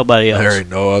it. There's nobody else. There ain't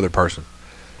no other person.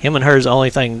 Him and her is the only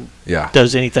thing Yeah,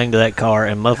 does anything to that car,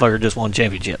 and motherfucker just won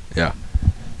championship. yeah.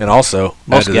 And also,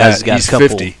 Most add to guys that, got he's a couple-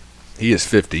 50. He is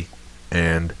 50,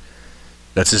 and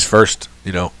that's his first.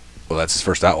 That's his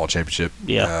first Outlaw championship.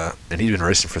 Yeah. And he's been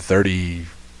racing for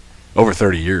over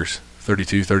 30 years,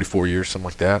 32, 34 years, something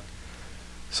like that.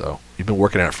 So he's been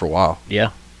working at it for a while. Yeah.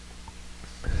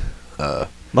 Uh,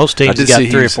 Most I teams did got see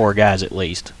 3 or he's- 4 guys at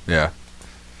least. Yeah.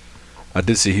 I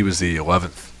did see he was the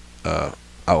 11th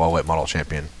Outlaw late model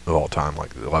champion of all time,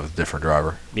 like the 11th different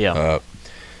driver. Yeah.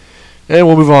 And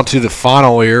we'll move on to the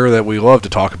final year that we love to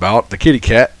talk about. The Kitty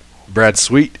Cat, Brad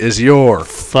Sweet, is your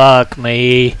Fuck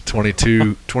me.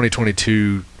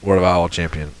 2022 World of Outlaw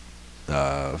champion.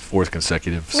 4th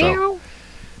consecutive. So,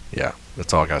 yeah,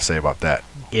 that's all I got to say about that.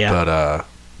 Yeah. But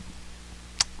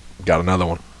got another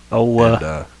one.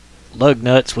 And, Lug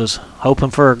Nuts was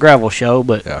hoping for a gravel show,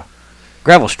 but Yeah.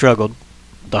 gravel struggled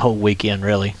the whole weekend,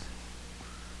 really.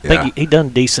 I Yeah. think he done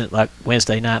decent like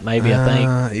Wednesday night, maybe, I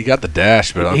think. He got the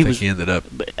dash, but I don't He think was- he ended up.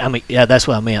 But, I mean, yeah, that's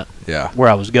what I meant, Yeah. where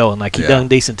I was going. Like, he Yeah. done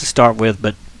decent to start with,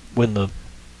 but when the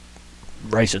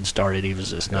racing started, he was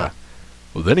just not.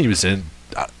 Well, then he was in.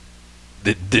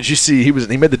 Did you see he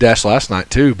made the dash last night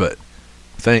too? But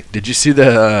did you see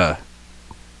the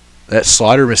that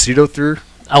slider Macedo threw?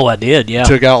 Oh, I did, yeah.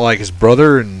 Took out like his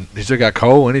brother, and he took out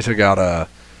Cole, and he took out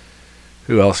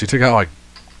who else? He took out like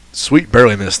Sweet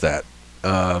barely missed that.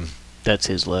 That's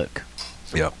his luck.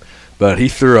 Yep. But he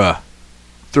threw a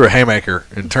haymaker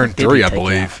in turn Did he 3, I take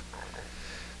believe.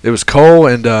 It was Cole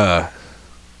and let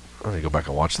me go back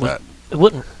and watch that. It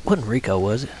wasn't Rico,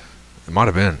 was it? It might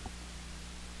have been.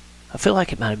 I feel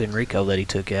like it might have been Rico that he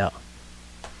took out.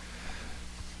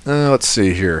 Let's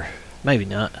see here. Maybe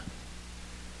not.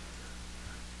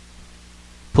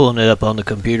 Pulling it up on the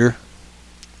computer.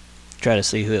 Try to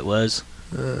see who it was.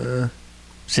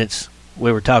 Since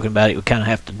we were talking about it, we kind of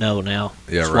have to know now.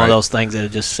 Yeah, It's right. one of those things that'll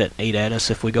just sit and eat at us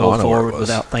if we Oh, go I know where it forward was.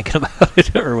 without thinking about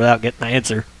it or without getting the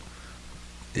answer.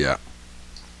 Yeah.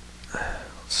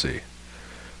 Let's see.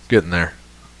 Getting there.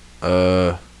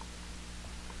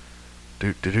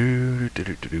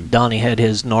 Donnie had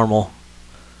his normal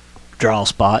draw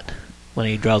spot when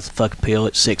he draws the fucking pill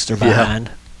at 6th or Yeah. behind.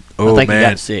 I Oh think he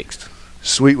man, got 6th.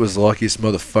 Sweet was the luckiest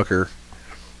motherfucker.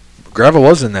 Gravel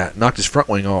was in that. Knocked his front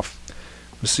wing off.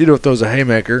 Macedo throws a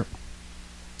haymaker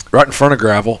right in front of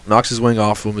Gravel. Knocks his wing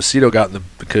off. When Macedo got in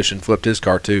the cushion, flipped his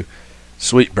car too.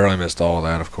 Sweet barely missed all of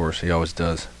that, of course. He always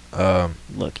does.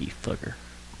 Lucky fucker.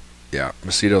 Yeah,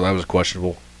 Macedo, that was a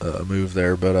questionable move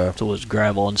there. But So it was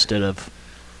gravel instead of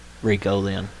Rico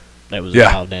then. That was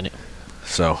Yeah. wild, didn't it?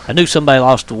 so, I knew somebody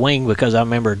lost a wing because I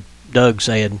remember Doug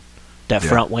saying that Yeah.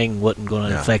 front wing wasn't going to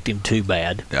Yeah. affect him too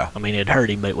bad. Yeah. I mean, it hurt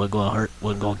him, but it wasn't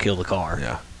going to kill the car.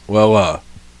 yeah. Well,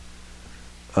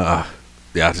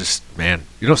 Yeah, just man,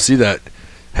 you don't see that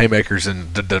haymakers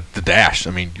in the dash.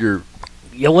 I mean,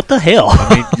 Yeah, what the hell?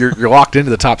 I mean, you're locked into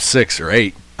the top 6 or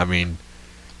 8. I mean,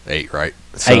 8, right?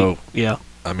 So 8, yeah.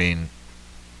 I mean,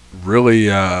 really,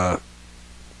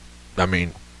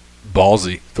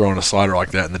 ballsy throwing a slider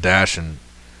like that in the dash and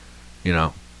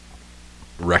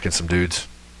wrecking some dudes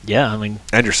Yeah, I mean,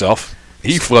 and yourself.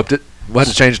 He flipped it. We'll have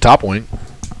to change the top wing.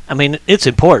 I mean, it's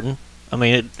important. I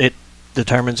mean, it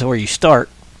determines where you start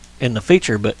in the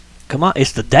feature, but come on,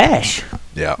 it's the dash.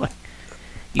 Yeah,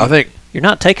 You- I think. You're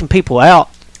not taking people out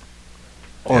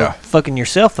or Yeah. fucking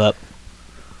yourself up.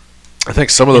 I think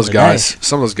some of in those the guys, dash.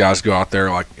 some of those guys go out there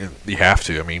like you have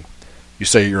to. I mean, you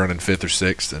say you're running 5th or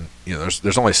 6th, and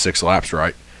there's only 6 laps,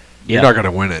 right? Yeah. You're not going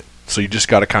to win it, so you just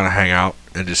got to kind of hang out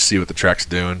and just see what the track's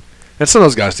doing. And some of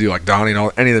those guys do, like Donnie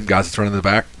and any of them guys that's running in the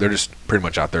back. They're just pretty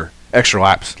much out there, extra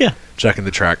laps, Yeah. checking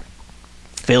the track.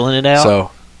 Filling it out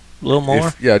So a little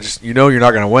more. just you're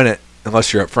not going to win it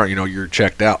unless you're up front. You're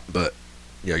checked out, but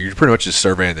you're pretty much just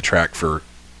surveying the track for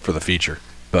the feature.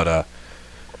 But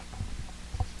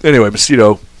anyway,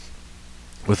 Macedo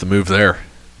with the move there,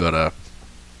 but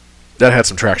that had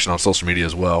some traction on social media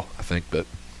as well, I think. But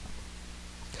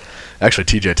actually,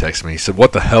 TJ texted me. He said,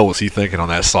 "What the hell was he thinking on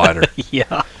that slider?"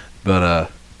 Yeah. But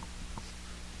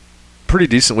pretty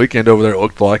decent weekend over there. It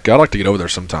looked like. I'd like to get over there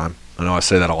sometime. I know I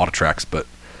say that a lot of tracks, but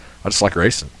I just like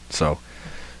racing. So,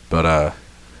 but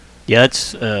Yeah,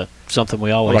 it's something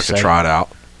we I'd always like say. to try it out.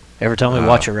 Every time we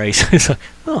watch a race, it's like,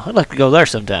 oh, I'd like to go there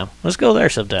sometime. Let's go there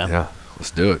sometime. Yeah,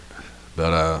 let's do it.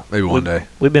 But maybe one day.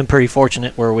 We've been pretty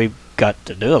fortunate where we've got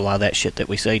to do a lot of that shit that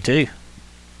we say, too.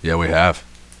 Yeah, we have.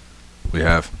 We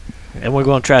have. And we're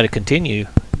going to try to continue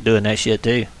doing that shit,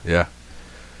 too. Yeah.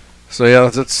 So yeah,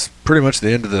 that's pretty much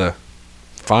the end of the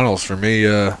finals for me.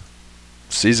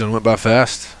 Season went by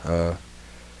fast.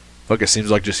 Fuck, it seems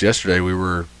like just yesterday we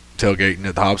were tailgating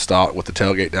at the Hobstock with the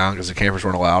tailgate down because the campers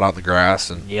weren't allowed out in the grass,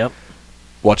 and Yep.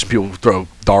 watching people throw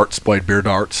darts, played beer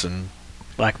darts, and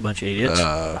Like a bunch of idiots.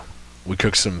 we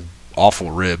cooked some awful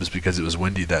ribs because it was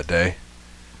windy that day.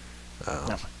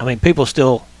 I mean, people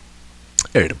still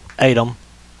Ate 'em. ate them,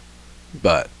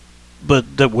 But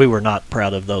but that we were not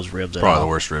proud of those ribs at probably all. the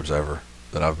worst ribs ever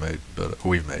that I've made, but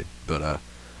we've made. But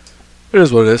it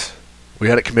is what it is. We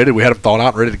had it committed. We had them thawed out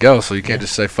and ready to go, so you can't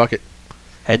just say fuck it.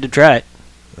 Had to try it.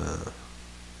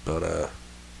 But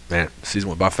man, the season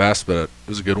went by fast, but it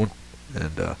was a good one,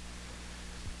 and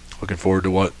looking forward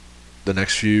to what the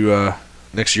next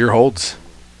year holds,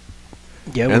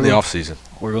 Yeah, and the off season.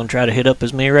 we're going to try to hit up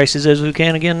as many races as we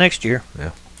can again next year.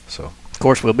 So, Of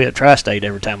course, we'll be at Tri-State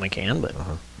every time we can, but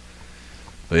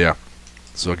but yeah,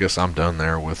 so I guess I'm done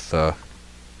there with the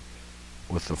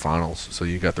finals. So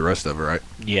you got the rest of it, right?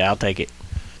 yeah, I'll take it.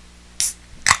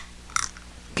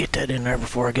 Get that in there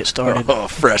before I get started. Oh,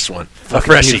 fresh one, a Fucking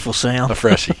freshie, beautiful sound. a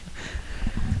freshie.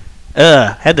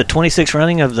 Had the 26th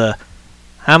running of the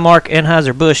Highmark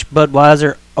Anheuser-Busch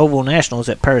Budweiser Oval Nationals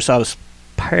at Paris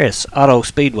Auto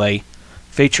Speedway,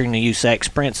 featuring the USAC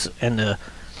Sprints and the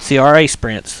CRA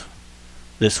Sprints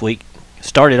this week.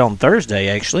 Started on Thursday,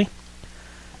 actually.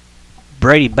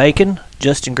 Brady Bacon,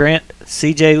 Justin Grant,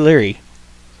 C.J. Leary.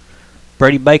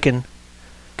 Brady Bacon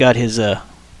got his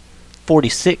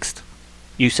 46th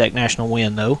USAC National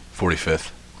win, though.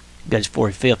 45th. Got his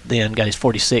 45th then, got his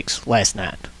 46th last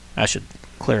night. I should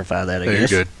clarify that, I Hey, you're guess.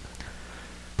 good.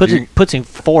 Puts him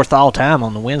 4th all time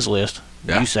on the wins list.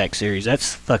 Yeah. USAC series.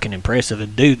 That's fucking impressive.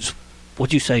 And dude's,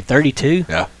 what'd you say, 32?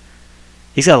 Yeah.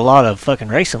 He's got a lot of fucking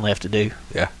racing left to do.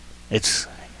 Yeah.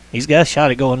 He's got a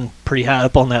shot at going pretty high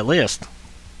up on that list.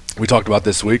 We talked about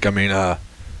this week. I mean, or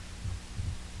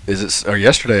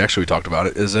yesterday actually we talked about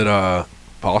it. Is it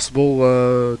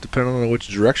possible, depending on which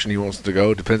direction he wants to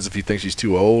go? Depends if he thinks he's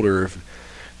too old or if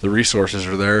the resources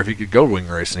are there. If he could go wing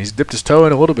racing, he's dipped his toe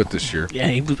in a little bit this year. Yeah,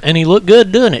 he looked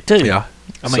good doing it too. Yeah.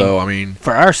 I mean,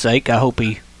 For our sake, I hope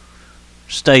he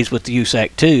stays with the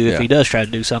USAC too. Yeah. If he does try to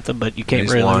do something, but you can't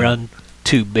he's really won. run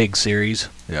 2 big series.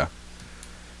 and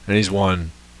he's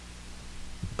won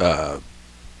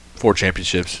 4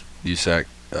 championships, USAC.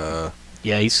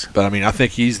 Yeah, he's But I mean, I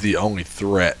think he's the only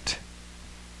threat,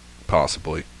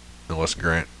 possibly, unless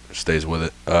Grant stays with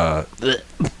it. But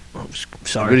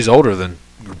sorry. he's older than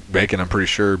Bacon, I'm pretty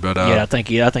sure. But I think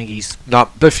he's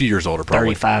not a few years older, probably.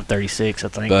 35, 36, I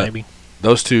think, But- maybe.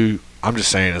 Those two, I'm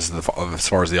just saying, as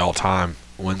far as the all-time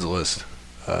wins list,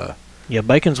 Yeah,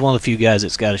 Bacon's one of the few guys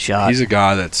that's got a shot. he's a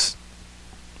guy that's,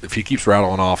 if he keeps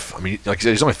rattling off, I mean, like I said,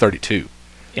 he's only 32,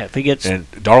 Yeah, if he gets and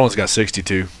Darwin's got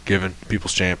 62, given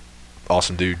People's Champ,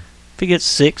 awesome dude.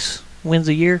 6 wins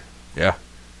a year, Yeah,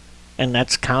 and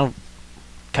that's kind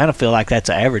of feel like that's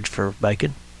average for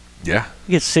Bacon. Yeah.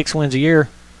 He gets 6 wins a year,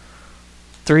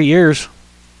 3 years.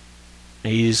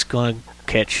 He's going to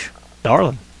catch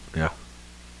Darlin. Yeah.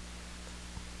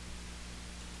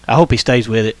 I hope he stays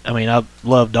with it. I mean, I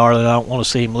love Darlin. I don't want to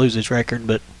see him lose his record,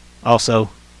 but also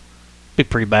be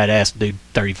pretty badass to do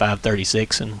 35,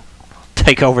 36 and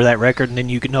take over that record, and then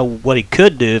you can know what he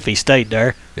could do if he stayed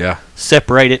there. Yeah.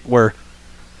 Separate it where,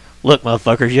 look,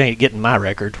 motherfuckers, you ain't getting my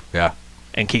record. Yeah.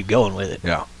 And keep going with it.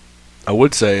 Yeah. I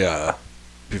would say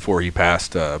before he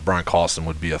passed, Brian Clausen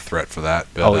would be a threat for that.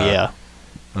 But, Oh, yeah.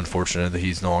 Unfortunate that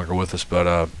he's no longer with us,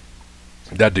 but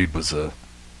that dude was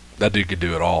that dude could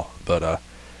do it all. But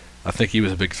I think he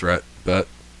was a big threat. But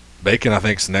Bacon, I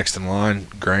think, is next in line.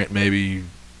 Grant, maybe.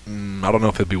 I don't know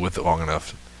if he'll be with it long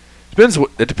enough.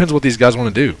 It depends what these guys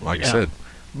want to do. Like you said,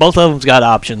 both of them's got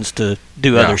options to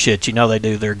do Yeah. other shit. You know they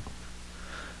do.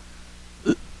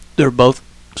 They're both.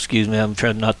 Excuse me, I'm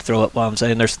trying not to throw up while I'm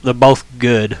saying they're both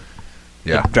good.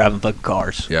 Yeah. At driving fucking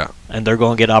cars. Yeah. And they're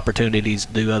going to get opportunities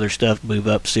to do other stuff, move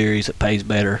up series that pays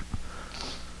better.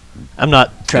 I'm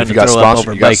not trying to throw up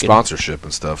over you got Bacon. sponsorship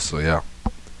and stuff, so yeah.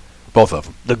 Both of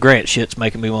them. The Grant shit's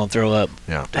making me want to throw up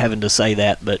Yeah. having to say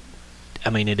that, but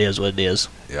I mean, it is what it is.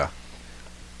 Yeah.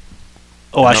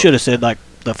 Oh, I should have said like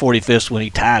the 45th when he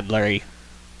tied Larry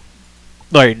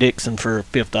Dixon for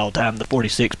 5th all time. The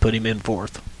 46 put him in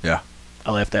 4th. Yeah.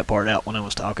 I left that part out when I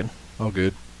was talking. Oh,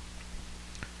 good.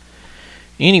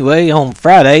 Anyway, on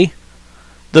Friday,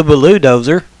 the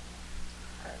Bulldozer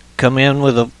come in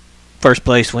with a first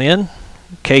place win.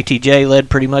 KTJ led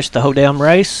pretty much the whole damn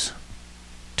race.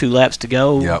 2 laps to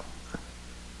go. Yep.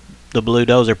 The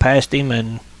Bulldozer passed him,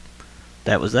 and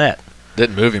that was that.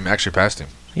 Didn't move him, actually passed him.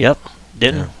 Yep.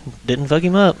 Didn't fuck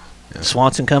him up. Yeah.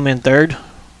 Swanson come in 3rd.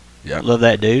 Yeah. Love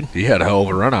that dude. He had a hell of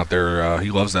a run out there. He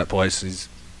loves that place. He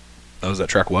knows that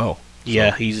track well.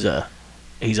 Yeah, he's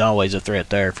always a threat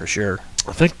there for sure.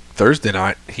 I think Thursday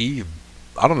night,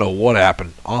 I don't know what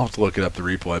happened. I'll have to look it up the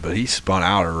replay, but he spun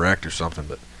out or wrecked or something.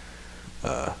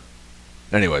 But,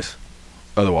 anyways,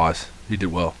 otherwise, he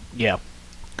did well. Yeah.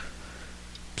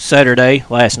 Saturday,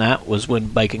 last night, was when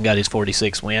Bacon got his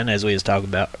 46th win, as we was talking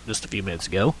about just a few minutes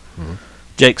ago. Mhm.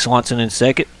 Jake Swanson in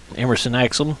 2nd, Emerson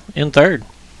Axel in 3rd.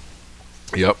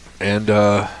 Yep. And did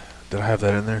I have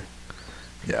that in there?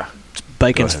 Yeah. It's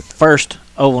Bacon's Go ahead. first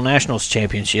Oval Nationals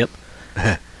championship.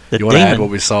 The You want to add Demon. what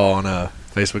we saw on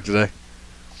Facebook today?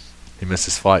 He missed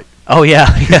his flight. Oh, yeah.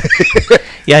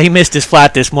 Yeah, he missed his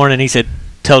flight this morning. He said,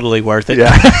 totally worth it.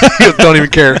 Yeah. Don't even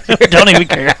care. Don't even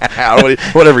care.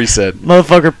 Whatever he said.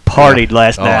 Motherfucker partied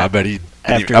last Oh, night. I bet he.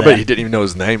 After I bet that. he didn't even know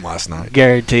his name last night.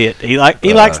 Guarantee it. He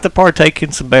likes to partake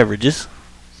in some beverages.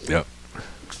 Yep.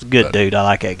 He's a good But- dude. I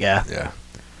like that guy. Yeah.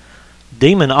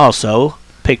 Demon also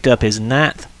picked up his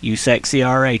 9th USAC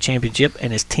CRA championship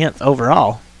and his 10th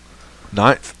overall.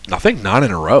 9th. I think 9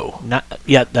 in a row.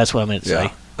 Yeah, that's what I meant to Yeah.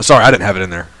 say. Sorry, I didn't have it in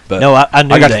there. But No, I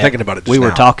knew I got that. to thinking about it. Just We were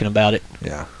now. talking about it,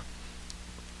 Yeah.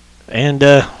 and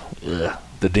The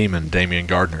Demon, Damian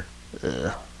Gardner.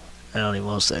 I don't even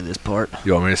want to say this part.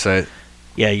 You want me to say it?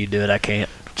 Yeah, you do it. I can't.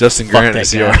 Justin Fuck Grant that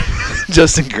is your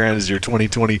Justin Grant is your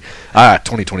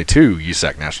 2022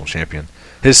 USAC national champion.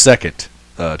 His second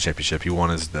championship he won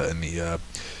in the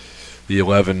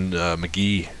 11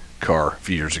 McGee car a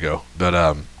few years ago.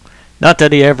 But Not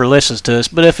that he ever listens to us,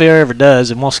 but if he ever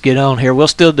does and wants to get on here, we'll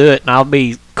still do it, and I'll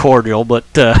be cordial. But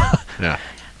yeah,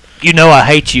 you know I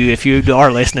hate you if you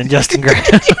are listening, Justin Grant.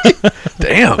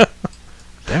 damn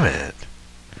it,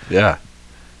 yeah.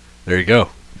 There you go.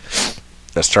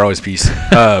 That's Charlie's piece.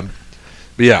 But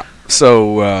yeah,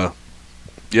 so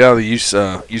the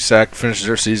USAC finishes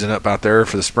their season up out there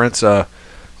for the sprints.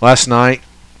 Last night,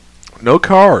 no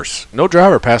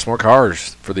driver passed more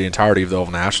cars for the entirety of the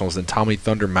Oval Nationals than Tommy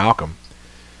Thunder Malcolm,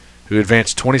 who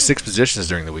advanced 26 positions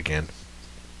during the weekend,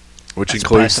 which That's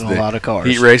includes passing the a lot of cars.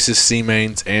 heat races, C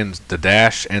mains, and the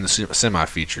dash and the semi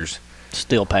features.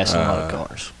 Still passing a lot of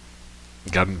cars.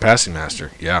 Got him passing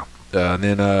master, yeah. And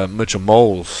then Mitchell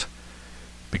Moles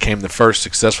became the first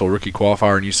successful rookie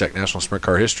qualifier in USAC National Sprint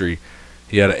Car history.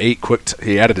 He had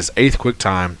he added his 8th quick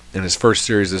time in his first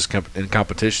series in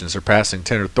competition, surpassing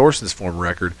Tanner Thorson's former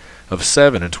record of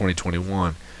 7 in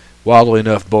 2021. Wildly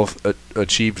enough, both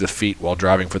achieved the feat while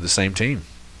driving for the same team.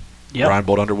 Yep. Ryan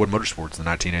Bolt Underwood Motorsports, the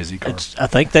 19AZ car. I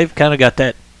think they've kind of got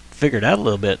that figured out a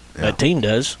little bit. Yeah. That team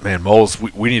does. Man, Moles,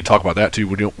 we need to talk about that too.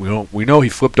 We know he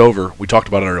flipped over. We talked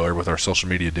about it earlier with our social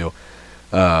media deal.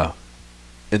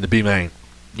 In the B main.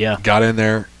 Yeah. Got in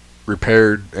there,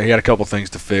 repaired. He had a couple things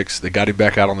to fix. They got him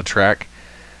back out on the track,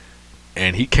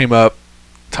 and he came up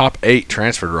top 8,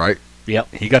 transferred right.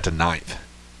 Yep. He got to 9th,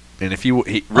 and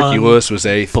Ricky Lewis was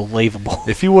 8th. Unbelievable.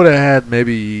 If he would have had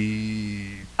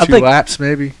maybe I two think- laps,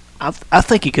 maybe I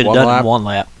think he could have One done it lap? in 1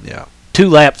 lap. Yeah. 2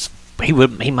 laps, he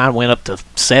might have went up to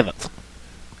 7th.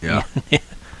 Yeah.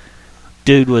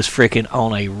 Dude was freaking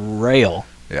on a rail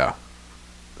Yeah.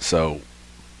 So,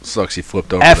 sucks he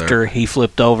flipped over after there. he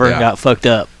flipped over and Yeah. got fucked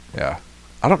up. Yeah.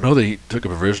 I don't know that he took a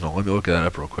provisional. Let me look that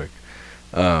up real quick.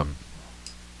 I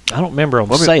don't remember him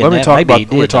Let saying me that. talk Maybe about he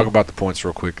did. let me talk though. about the points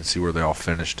real quick and see where they all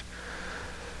finished.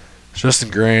 Justin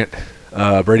Grant,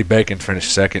 Brady Bacon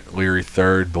finished 2nd, Leary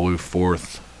 3rd, Ballou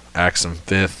 4th, Axum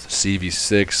 5th, Seavey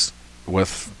 6th,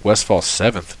 Westfall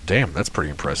 7th. Damn, that's pretty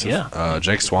impressive. Yeah.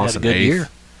 Jake Had a Swanson good 8th. year.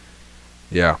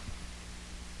 Yeah.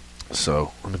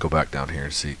 So let me go back down here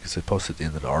and see because they posted at the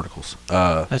end of the articles.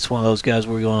 That's one of those guys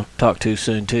we're going to talk to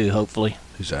soon too. Hopefully,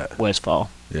 Who's that? Westfall.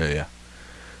 Yeah.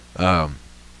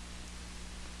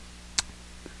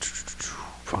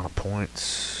 Final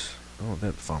points. Oh, they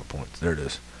have the final points. There it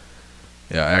is.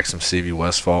 Yeah, Axum, Seavey,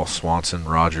 Westfall, Swanson,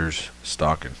 Rogers,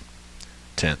 Stocking,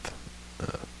 10th.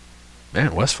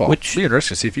 Man, Westfall. Which- Be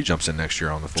interesting to see if he jumps in next year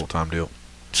on the full-time deal.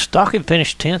 Stocking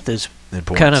finished 10th is In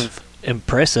points. kind of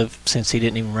impressive since he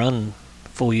didn't even run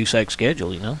full USAC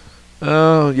schedule. You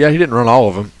know. Yeah, he didn't run all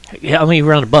of them. Yeah, I mean he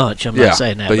ran a bunch. I'm yeah, not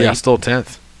saying that, but yeah, he- still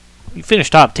 10th. you finish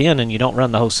top 10 and you don't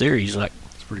run the whole series. Like,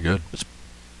 It's pretty good.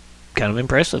 kind of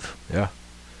impressive. Yeah.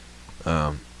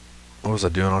 What was I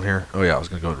doing on here? Oh yeah, I was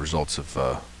gonna go to the results of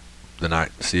the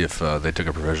night, see if they took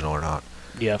a provisional or not.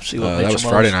 Yeah. See what That was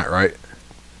Friday night, right?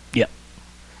 Yep.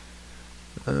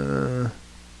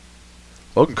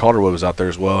 Logan Calderwood was out there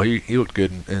as well. He looked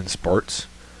good in spurts.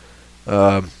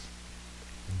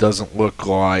 Doesn't look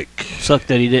like. Sucked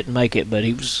that he didn't make it, but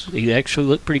he actually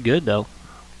looked pretty good though.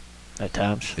 At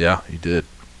times. Yeah, he did.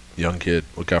 Young kid.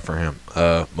 Look out for him.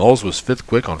 Moles was 5th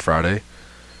quick on Friday.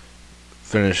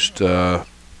 Finished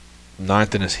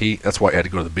 9th in his heat. That's why he had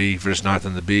to go to the B. Finished 9th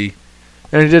in the B.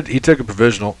 And he took a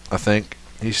provisional, I think.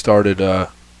 He started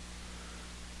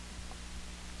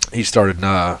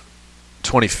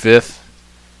 25th.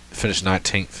 Finished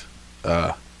 19th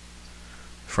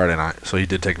Friday night. So he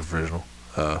did take a provisional.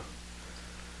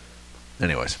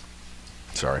 Anyways.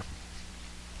 Sorry.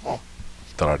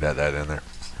 Thought I'd add that in there.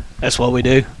 That's what we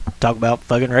do. Talk about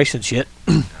fucking racing shit.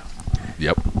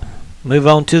 Yep. Move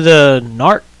on to the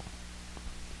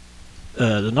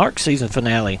NARC season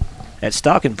finale at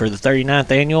Stocking for the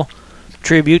 39th annual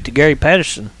tribute to Gary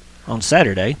Patterson on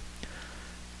Saturday.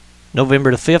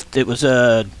 November the 5th, it was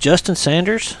Justin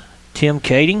Sanders, Tim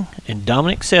Kading, and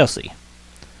Dominic Selsey.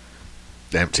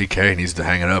 Damn, TK needs to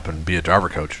hang it up and be a driver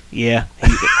coach. Yeah,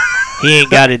 he ain't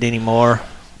got it anymore.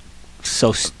 So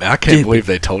Man, I can't stupid. believe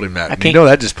they told him that. I You can't- know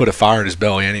that just put a fire in his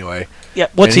belly anyway. Yeah,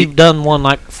 what's And he done? Won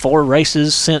like 4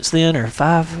 races since then, or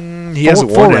 5? He Four- hasn't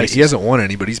four won any. races. He hasn't won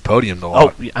any, but he's podiumed a Oh,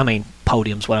 lot. I mean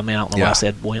podium's what I meant. I don't know why I Yeah.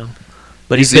 said win.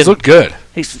 But he's been, looked good.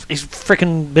 He's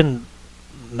freaking been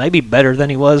maybe better than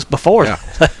he was before. Yeah.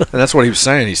 And that's what he was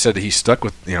saying. He said that he stuck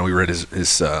with. We read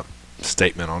his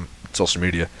statement on social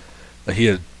media that he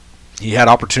had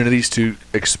opportunities to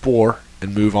explore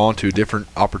and move on to a different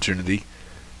opportunity,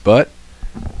 but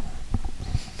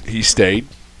he stayed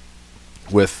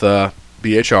with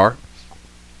BHR,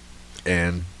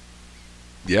 and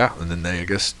then they, I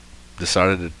guess,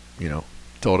 decided to,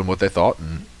 told him what they thought,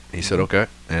 and he said okay.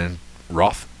 And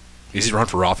Roth, he's run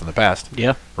for Roth in the past.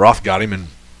 Yeah. Roth got him,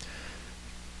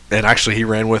 and actually he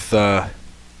ran with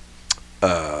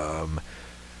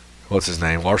what's his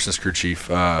name, Larson's crew chief,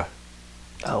 the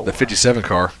 57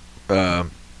 car. Man,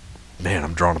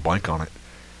 I'm drawing a blank on it.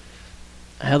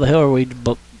 How the hell are we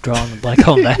drawing the blank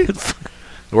on that?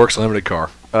 The Works Limited car.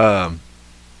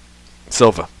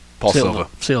 Silva, Paul Silva,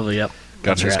 Silva, yep.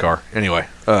 got That's his right. car. Anyway,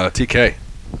 TK.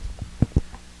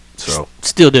 So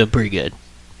Still doing pretty good.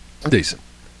 decent.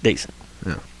 Decent.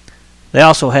 Yeah. They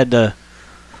also had the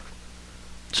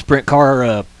Sprint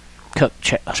Car Cup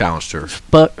Challenge tour,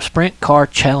 Sprint Car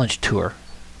Challenge Tour.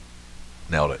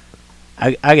 nailed it.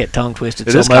 I get tongue twisted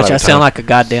It so is kind much. of a I sound tongue- like a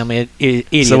goddamn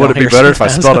idiot. So would on it be here better if I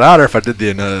sometimes. spelled it out or if I did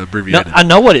the No, abbreviated? I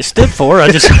know what it stood for.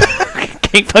 I just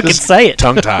can't fucking Just say it.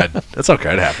 Tongue tied. That's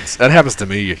okay. It happens. That happens to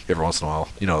me every once in a while.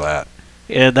 You know that.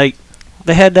 Yeah, they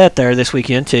had that there this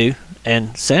weekend too.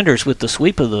 And Sanders with the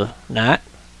sweep of the night.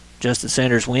 Justin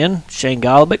Sanders win. Shane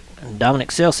Golobic and Dominic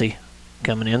Selsey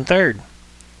coming in third.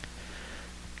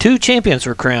 2 champions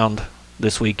were crowned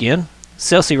this weekend.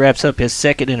 Selsey wraps up his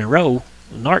second in a row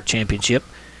NARC championship.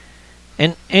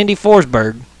 And Andy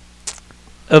Forsberg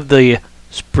of the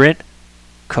Sprint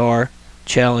Car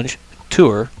Challenge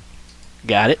Tour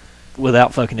got it.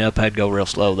 Without fucking up, I'd go real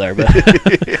slow there. But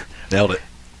Nailed it.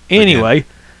 anyway,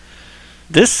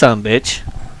 this sumbitch,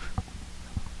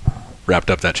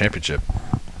 Wrapped up that championship.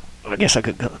 I guess I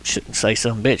shouldn't say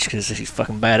sumbitch because he's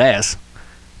fucking badass.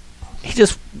 he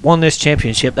just won this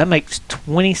championship. That makes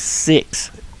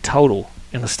 26 total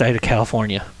in the state of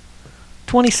California.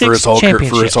 26 For his whole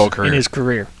championships career. in his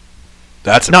career.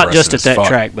 That's Not just impressive at that as fuck.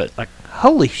 track, but like,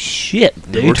 holy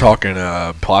shit, dude. We're talking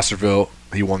Placerville.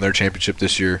 He won their championship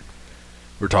this year.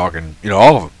 We're talking,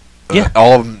 all of them. Yeah.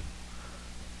 All of them.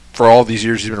 For all these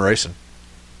years he's been racing.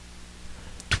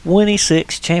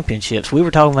 26 championships. We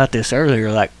were talking about this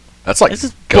earlier. Like, That's like this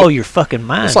is blow goat. your fucking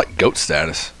mind. That's like GOAT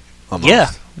status.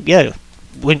 Almost. Yeah.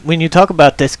 When you talk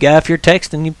about this guy, if you're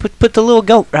texting, you put the little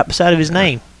goat right beside of his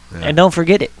name, Yeah. and don't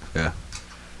forget it. Yeah.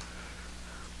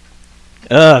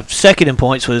 Second in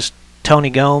points was Tony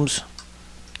Gomes,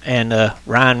 and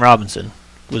Ryan Robinson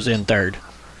was in third.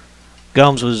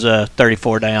 Gomes was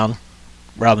 34 down.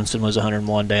 Robinson was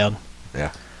 101 down.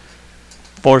 Yeah.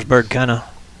 Forsberg kind of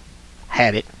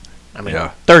had it. I mean,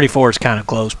 Yeah. 34 is kind of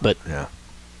close, but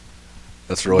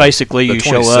That's really basically the you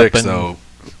show 26, up and though.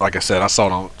 Like I said, I saw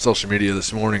it on social media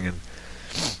this morning, and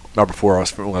right before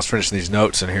when I was finishing these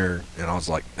notes in here, and I was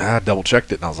like, I double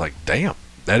checked it, and I was like, damn,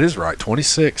 that is right,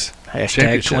 26. hashtag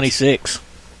championships. 26.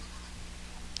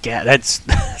 Yeah, that's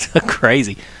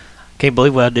crazy. Can't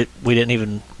believe I didn't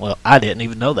even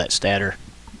know that stat or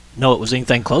know it was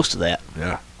anything close to that.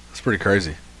 Yeah, that's pretty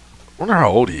crazy. Wonder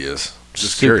how old he is.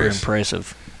 Just Super curious.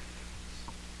 impressive.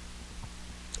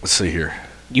 Let's see here.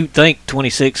 You'd think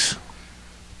 26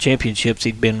 championships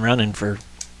he'd been running for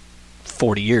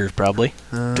 40 years probably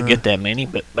to get that many,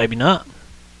 but maybe not.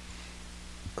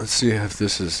 Let's see if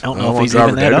this is. I don't know if on he's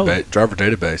even that old. Driver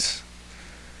database.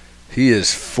 He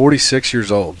is 46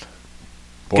 years old.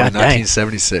 Born in God dang.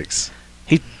 1976.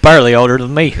 He's barely older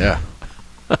than me. Yeah.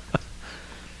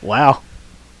 Wow.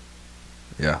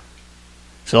 Yeah.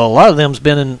 So a lot of them's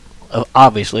been in.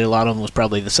 Obviously, a lot of them was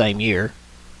probably the same year.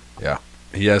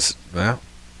 He has. Well,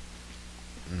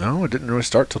 no, it didn't really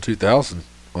start till 2000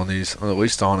 on these. At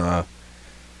least on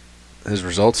his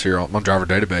results here on my driver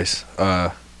database.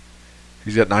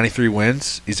 He's got 93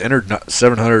 wins. He's entered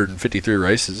 753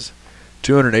 races,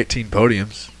 218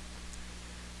 podiums.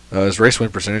 His race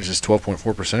win percentage is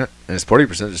 12.4%, and his podium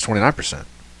percentage is 29%.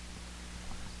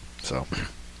 So,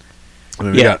 I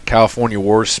mean, we got California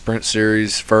Wars Sprint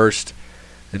Series first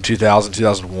in 2000,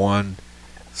 2001.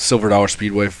 Silver Dollar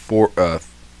Speedway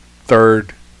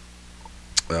third.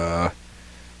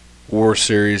 War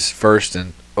Series first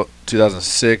in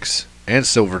 2006, and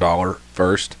Silver Dollar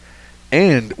first,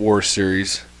 and War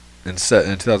Series in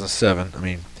 2007. I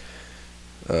mean,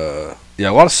 a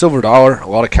lot of Silver Dollar, a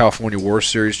lot of California War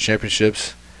Series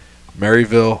championships.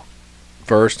 Maryville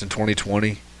first in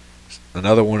 2020,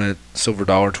 another one at Silver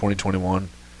Dollar 2021.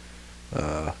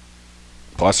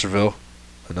 Placerville,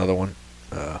 another one.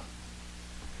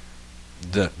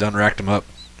 Done racked them up,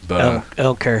 but I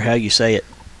don't care how you say it.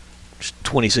 It's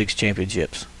 26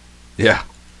 championships. yeah,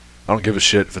 I don't give a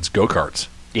shit if it's go-karts.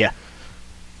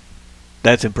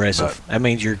 That's impressive. That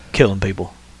means you're killing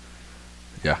people.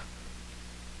 Yeah.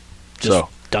 Just So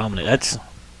dominant. That's. I'd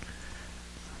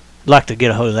like to get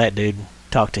a hold of that dude.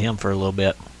 Talk to him for a little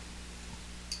bit.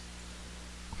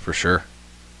 for sure.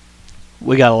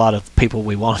 We got a lot of people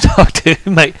we want to talk to.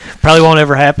 Probably won't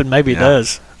ever happen. Maybe it Yeah.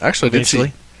 does. Actually, I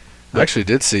Eventually.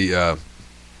 did see.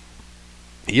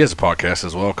 He has a podcast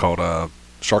as well called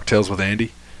Shark Tales with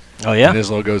Andy. Oh yeah. And his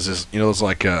logo is this, those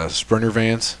like Sprinter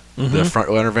vans, the Mhm.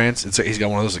 Frontliner vans. He's got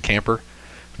one of those, a camper,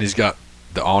 and he's got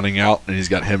the awning out, and he's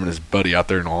got him and his buddy out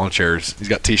there in lawn chairs. He's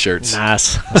got T-shirts.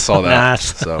 Nice. I saw that.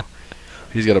 Nice. So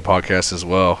he's got a podcast as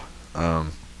well.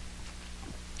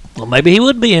 Well, maybe he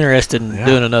would be interested in Yeah,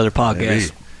 doing another podcast. maybe.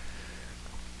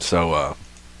 So I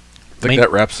think mean-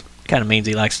 that wraps. Kind of means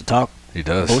he likes to talk He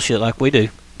does. bullshit like we do.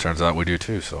 Turns out we do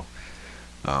too. So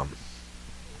I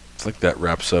think that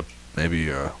wraps up. Maybe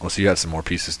unless you had some more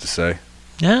pieces to say.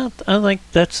 Yeah, I think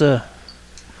that's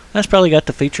probably got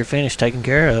the feature finish taken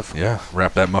care of. Yeah,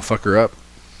 wrap that motherfucker up.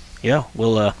 Yeah,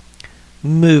 we'll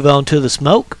move on to the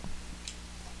smoke,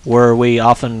 where we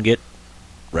often get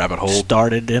Rabbit hole.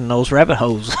 started in those rabbit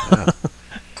holes. Yeah.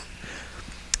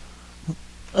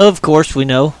 Of course, we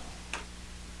know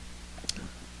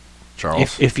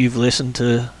Charles. if you've listened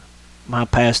to my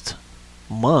past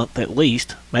month at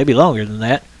least, maybe longer than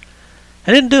that,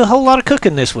 I didn't do a whole lot of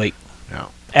cooking this week. Yeah.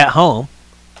 At home.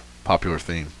 Popular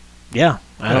theme. Yeah,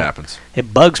 It happens.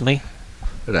 it bugs me.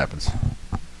 It happens.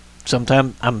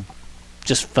 Sometimes I'm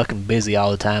just fucking busy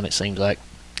all the time, it seems like.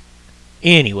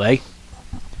 Anyway.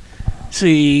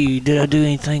 See, did I do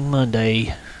anything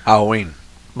Monday? Halloween.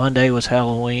 Monday was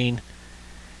Halloween.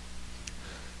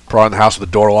 Probably in the house with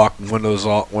the door locked,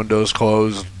 windows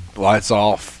closed, lights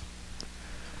off.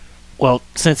 Well,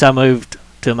 since I moved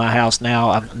to my house now,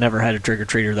 I've never had a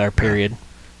trick-or-treater there, period.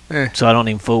 So I don't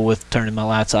even fool with turning my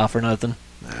lights off or nothing.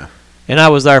 Yeah. And I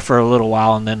was there for a little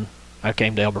while, and then I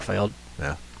came to Elberfeld.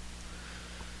 Yeah.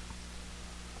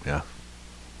 Yeah.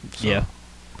 So, Yeah.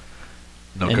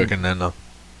 No And- cooking then, though?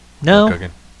 No.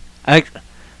 Cooking?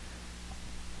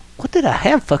 What did I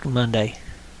have fucking Monday?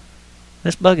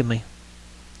 That's bugging me.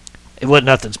 It wasn't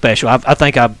nothing special. I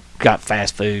think I got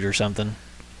fast food or something.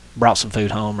 Brought some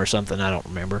food home or something. I don't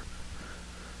remember.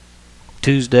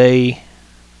 Tuesday,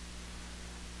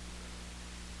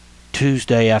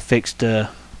 I fixed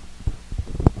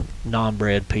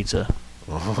non-bread pizza.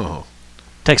 Oh.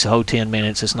 Takes a whole 10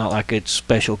 minutes. It's not like it's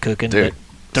special cooking, Dude,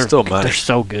 but they're still money. they're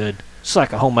so good. It's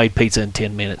like a homemade pizza in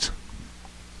 10 minutes.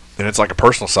 And it's like a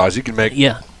personal size. You can make,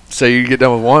 Yeah. say you get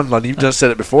done with one, like you've just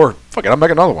said it before. Fuck it, I'll make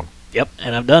another one. Yep.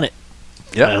 And I've done it.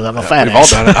 Yeah. I'm a fat We've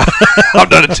ass. all done it. I've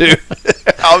done it too.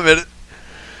 I'll admit it.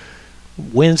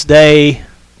 Wednesday,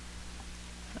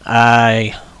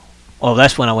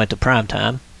 that's when I went to Prime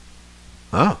Time.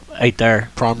 Oh, Ate there.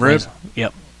 prime rib?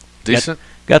 Yep. Decent?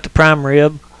 Got the prime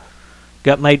rib.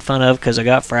 Got made fun of because I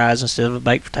got fries instead of a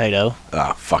baked potato.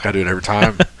 Ah, fuck, I do it every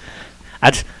time.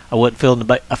 I wasn't feeling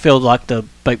I felt like the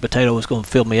baked potato was going to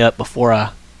fill me up before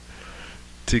I.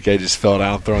 TK just fell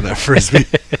down throwing that frisbee.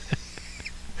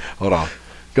 Hold on.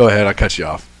 Go ahead, I cut you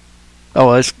off.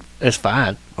 Oh, it's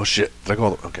fine. Oh, shit. Did I go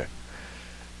all the, okay.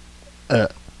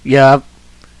 Yeah, I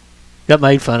got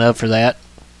made fun of for that.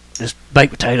 Just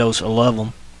baked potatoes, I love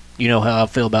them. You know how I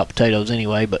feel about potatoes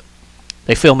anyway, but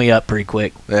they fill me up pretty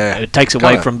quick. Yeah. It takes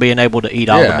away Kinda- from being able to eat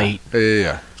all the meat.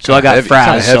 Yeah. So I got heavy,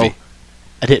 fries, kinda heavy. so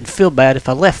I didn't feel bad if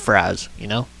I left fries, you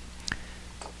know.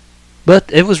 But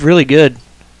it was really good.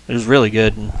 It was really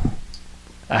good. And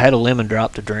I had a lemon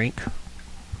drop to drink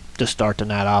to start the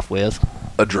night off with.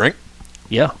 A drink?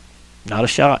 Yeah, not a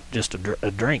shot, just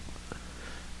a drink.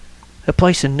 A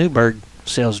place in Newburgh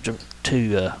sells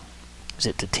is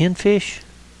it to Tin Fish?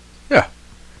 Yeah.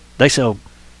 They sell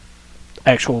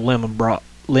actual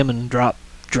lemon drop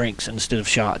drinks instead of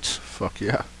shots. Fuck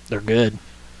yeah. They're good.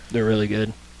 They're really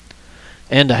good.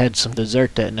 And I had some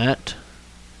dessert that night.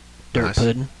 Dirt Nice.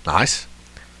 pudding. Nice.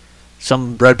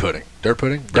 Some Bread pudding. Dirt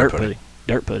pudding? dirt pudding.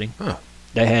 Dirt pudding. Huh.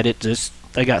 They had it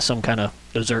they got some kind of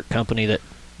dessert company that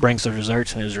brings their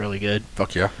desserts, and it was really good.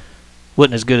 Fuck yeah.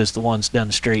 Wasn't as good as the ones down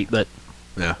the street, but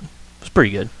Yeah. it was pretty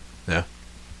good.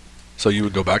 So you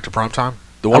would go back to prime time?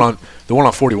 The one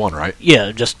on 41, right?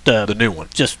 Yeah, just The new one.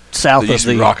 just south That of used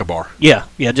to be the Rock-A-Bar. yeah,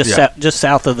 just Yeah. just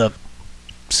south of the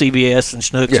CBS and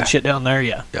Schnucks Yeah. and shit down there.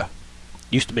 Yeah, Yeah.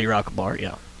 Used to be Rock-A-Bar.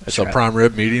 Yeah, that's So right. prime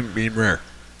rib, medium rare.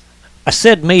 I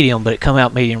said medium, but it come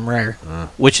out medium rare, Uh.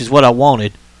 which is what I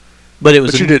wanted. But it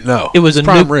was But you didn't know. it was It's a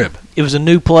prime new- rib. it was a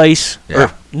new place, Yeah.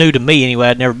 or new to me anyway.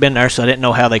 I'd never been there, so I didn't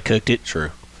know how they cooked it. True.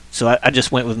 So I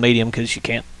just went with medium because you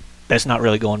can't. That's not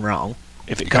really going wrong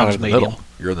if it You're kind comes of in the medium. middle.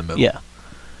 You're in the middle. Yeah,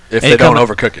 If And they it come don't out-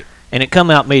 overcook it. and it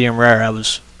come out medium rare. I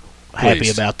was happy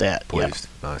Pleased. about that. Yeah. Pleased.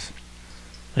 Nice.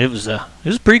 It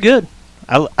was pretty good.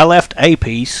 I left a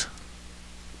piece,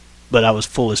 but I was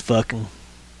full as fuck and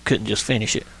couldn't just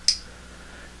finish it.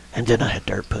 And then I had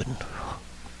dirt pudding.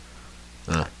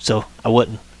 So I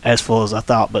wasn't as full as I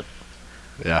thought, but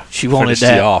Yeah. she wanted Finished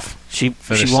that. you off. She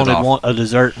Finished it wanted off. a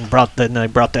dessert and they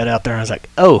brought that out there, and I was like,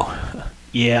 oh,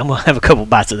 yeah, I'm gonna have a couple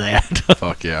bites of that.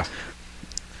 Fuck yeah.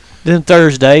 Then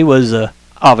Thursday was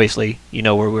obviously, you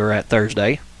know where we were at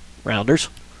Thursday, Rounders.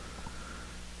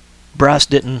 Bryce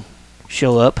didn't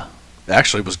show up,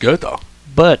 Actually, it was good though.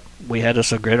 but we had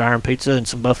us a gridiron pizza and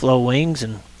some buffalo wings,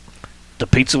 and the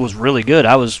pizza was really good.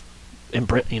 I was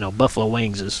impressed. You know, buffalo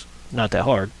wings is not that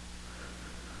hard.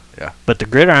 Yeah. But the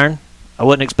gridiron, I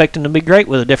wasn't expecting to be great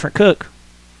with a different cook,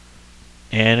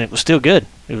 and it was still good.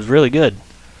 It was really good.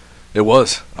 It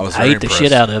was. I was I very ate the impressed.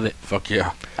 shit out of it. Fuck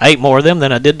yeah. I ate more of them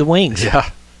than I did the wings. Yeah.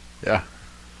 Yeah.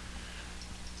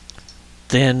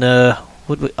 Then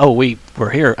we were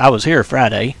here. I was here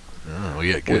Friday. Oh,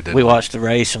 we ate good. We watched the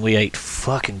race and we ate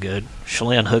fucking good.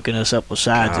 Shalyn hooking us up with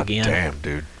sides God again. Damn,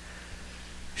 dude.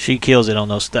 She kills it on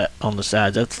those on the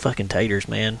sides. That's fucking taters,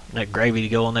 man. That gravy to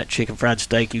go on that chicken fried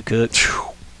steak you cooked.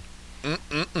 Get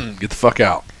the fuck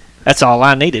out. That's all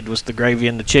I needed was the gravy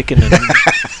and the chicken and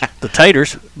the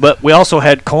taters. But we also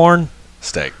had corn.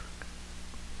 Steak.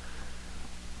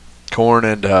 Corn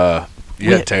and you We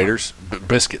had had- taters,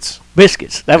 biscuits.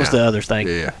 Biscuits. That was Yeah. the other thing.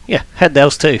 Yeah. Yeah, had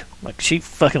those too. Like she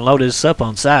fucking loaded us up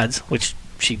on sides, which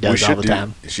she We does all should the do-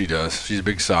 time. She does. She's a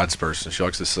big sides person. She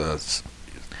likes to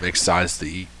make sides to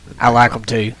eat. I like them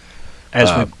too. As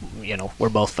Uh, we're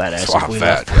both fat asses. That's why I'm We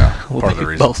fat. love, Yeah, part of the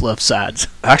we reason. both love sides.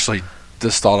 Actually,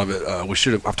 just thought of it.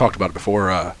 I've talked about it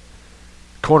before.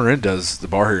 Corner Inn does the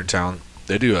bar here in town.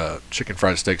 They do a chicken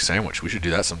fried steak sandwich. We should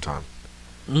do that sometime.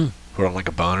 Put it on like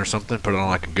a bun or something. Put it on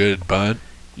like a good bun.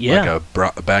 Yeah.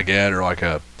 Like a baguette or like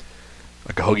a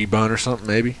hoagie bun or something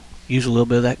maybe. Use a little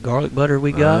bit of that garlic butter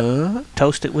we got.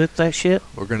 Toast it with that shit.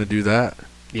 We're gonna do that.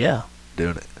 Yeah.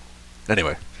 Doing it.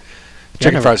 Anyway, Yeah,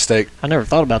 chicken fried steak, I never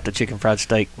thought about the chicken fried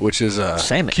steak. which is a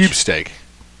Sandwich. cube steak.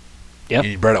 Yep.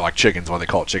 You bread it like chickens, why they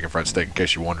call it chicken fried steak, in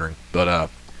case you're wondering. But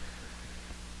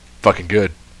fucking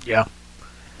good. Yeah.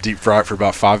 Deep fry it for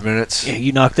about 5 minutes. Yeah,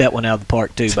 you knocked that one out of the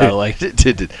park too, by the way. It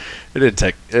didn't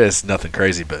take. It's nothing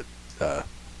crazy, but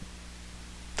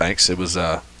thanks.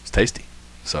 It's tasty.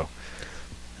 So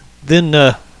Then,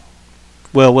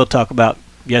 well, we'll talk about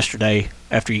yesterday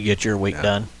after you get your week Yeah.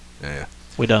 done. yeah.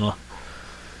 We done a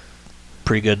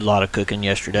pretty good lot of cooking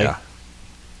yesterday. Yeah.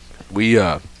 We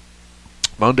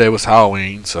Monday was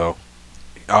Halloween, so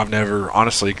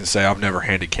honestly, you can say I've never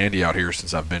handed candy out here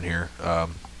since I've been here.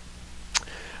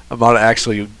 I might have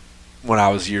actually, when I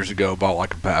was years ago, bought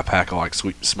like a pack of like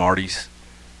sweet Smarties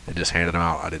and just handed them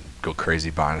out. I didn't go crazy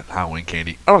buying Halloween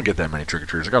candy. I don't get that many trick or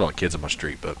treaters. I got a lot of kids on my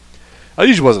street, but I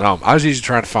usually wasn't home. I was usually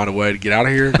trying to find a way to get out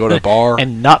of here, go to a bar.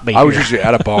 And not be I was here. usually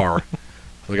at a bar.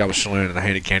 Like I was Shalane and I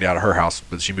handed candy out of her house,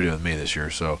 but she moved in with me this year.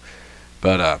 So,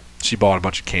 but she bought a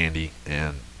bunch of candy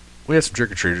and we had some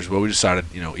trick or treaters. Well, we decided,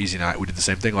 easy night. We did the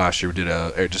same thing last year. We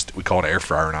did we called it air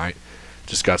fryer night.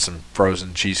 Just got some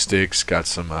frozen cheese sticks, got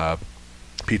some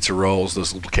pizza rolls,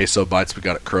 those little queso bites we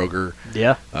got at Kroger,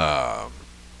 Yeah.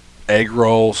 egg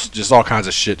rolls, just all kinds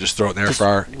of shit. Just throw it in the air Just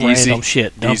fryer. random Easy,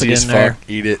 shit. Dump easy it as in there. fuck.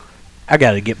 Eat it. I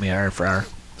got to get me an air fryer.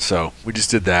 So we just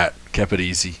did that. Kept it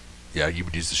easy. Yeah, you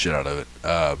would use the shit out of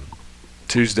it.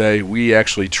 Tuesday, we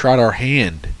actually tried our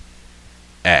hand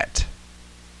at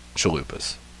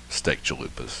chalupas, steak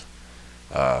chalupas.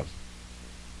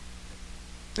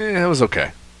 It was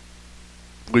okay.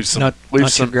 Leave some Not your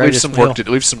leave greatest some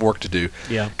meal. work to do.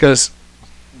 Yeah. Because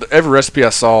every recipe I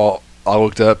saw, I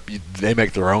looked up. They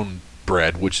make their own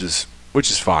bread, which is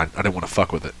fine. I didn't want to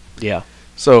fuck with it. Yeah.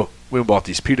 So we bought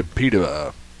these pita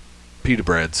breads,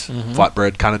 Mhm.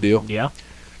 flatbread kind of deal, Yeah.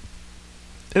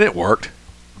 and it worked.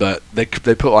 But they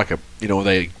put like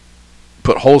they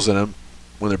put holes in them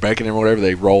when they're baking them or whatever.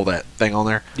 They roll that thing on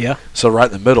there. Yeah. So right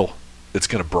in the middle, it's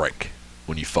gonna break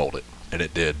when you fold it, and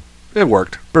it did. It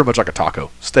worked pretty much like a taco.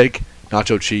 Steak,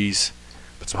 nacho cheese,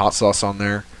 put some hot sauce on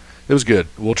there. It was good.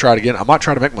 We'll try it again. I might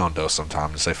try to make my own dough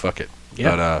sometime and say fuck it.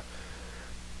 Yeah. But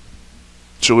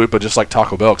chalupa just like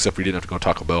Taco Bell, except we didn't have to go to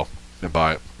Taco Bell and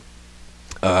buy it.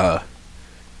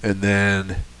 And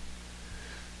then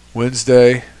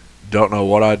Wednesday, don't know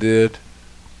what I did.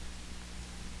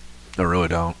 I really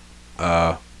don't.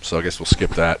 So I guess we'll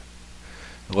skip that.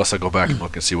 Unless I go back and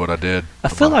look and see what I did. I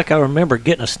feel like I remember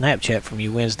getting a Snapchat from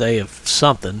you Wednesday of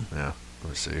something. Yeah, let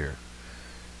me see here.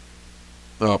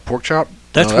 Pork chop?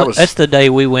 That's No, that was that's the day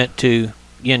we went to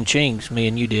Yin Ching's, me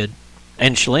and you did.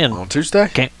 And Shalyn. on Tuesday?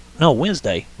 No,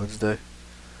 Wednesday. Wednesday?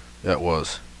 Yeah, it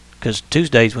was. Because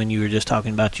Tuesday's when you were just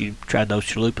talking about you tried those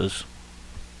chalupas.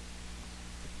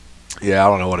 Yeah, I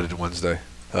don't know what I did Wednesday.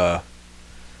 Doesn't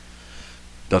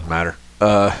matter.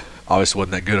 Obviously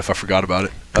wasn't that good if I forgot about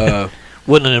it.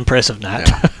 Wasn't an impressive night.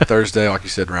 Yeah. Thursday, like you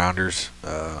said, rounders,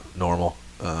 normal,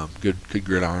 good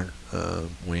gridiron,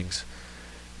 wings.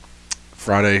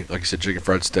 Friday, like you said, chicken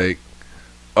fried steak.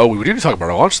 Oh, we didn't talk about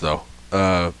our lunch though.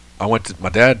 I went to my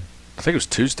dad. I think it was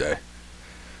Tuesday.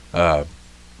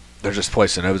 There's this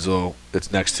place in Evansville.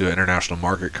 It's next to an international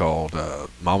market called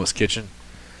Mama's Kitchen,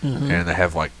 Mhm. and they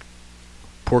have like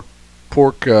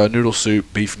pork noodle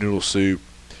soup, beef noodle soup,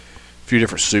 a few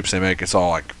different soups they make. It's all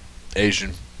like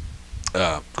Asian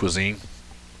cuisine,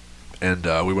 and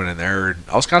we went in there, and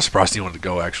I was kind of surprised he wanted to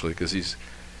go actually, because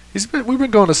we've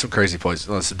been going to some crazy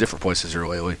places, some different places here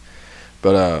lately,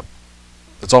 but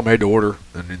it's all made to order,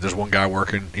 and there's one guy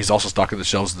working. He's also stocking the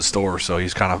shelves in the store, so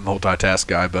he's kind of a multitask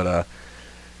guy. But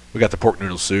we got the pork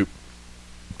noodle soup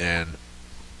and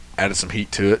added some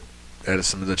heat to it, added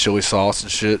some of the chili sauce and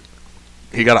shit.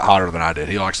 He got it hotter than I did.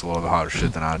 He likes a little bit hotter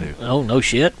shit than I do. Oh, no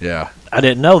shit. Yeah. I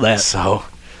didn't know that. So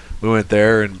we went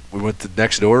there and we went to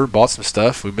next door, bought some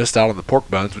stuff. We missed out on the pork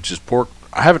buns, which is pork.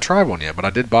 I haven't tried one yet, but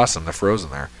I did buy some. They're frozen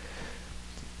there.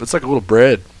 But it's like a little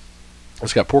bread.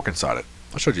 It's got pork inside it.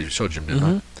 I showed you, didn't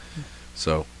I?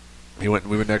 So we went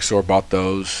next door, bought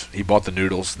those. He bought the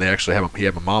noodles. They actually he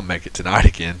had my mom make it tonight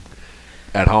again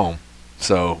at home.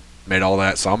 So made all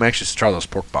that. So I'm anxious to try those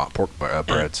pork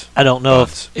breads. I don't know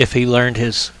buns. if he learned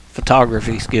his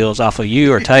photography skills off of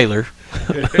you or Taylor,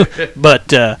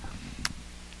 but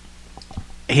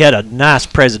he had a nice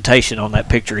presentation on that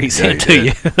picture he sent to did.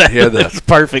 you. He had That's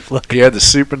perfect look. He had the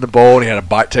soup in the bowl, and he had a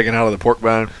bite taken out of the pork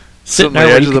bone. Sitting on there the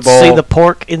where edge you of the could see bowl. the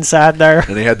pork inside there.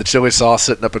 And he had the chili sauce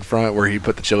sitting up in front where he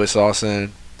put the chili sauce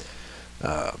in.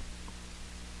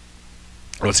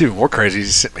 What's even more crazy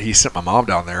is he sent my mom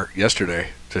down there yesterday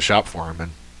to shop for him,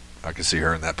 and I could see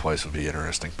her in that place would be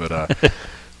interesting. But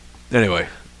anyway,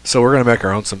 so we're gonna make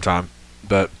our own sometime.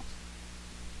 But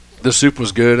the soup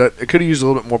was good. It could have used a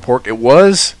little bit more pork. It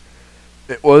was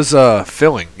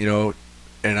filling,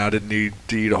 and I didn't need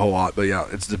to eat a whole lot. But yeah,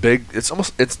 it's it's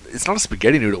not a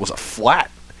spaghetti noodle. It was a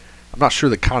flat. I'm not sure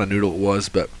the kind of noodle it was,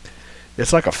 but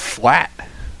it's like a flat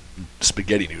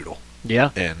spaghetti noodle.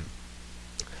 Yeah. And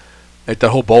ate that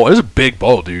whole bowl. It was a big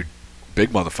bowl, dude.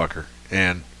 Big motherfucker.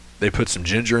 And they put some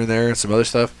ginger in there and some other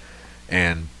stuff.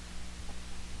 And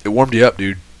it warmed you up,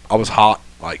 dude. I was hot.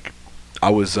 Like,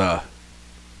 I was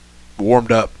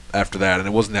warmed up after that, and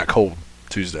it wasn't that cold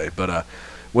Tuesday. But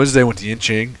Wednesday went to Yin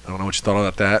Ching. I don't know what you thought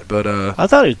about that, but I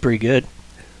thought it was pretty good.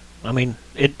 I mean,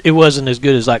 it wasn't as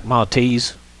good as like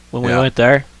Maltese when we went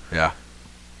there. Yeah.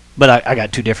 But I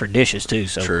got two different dishes too,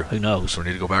 so True. Who knows? So we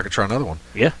need to go back and try another one.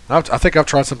 Yeah. I think I've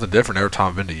tried something different every time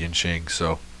I've been to Yin Ching,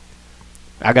 so.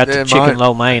 I got the chicken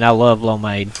lo mein. I love lo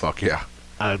mein. Fuck yeah.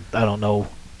 I don't know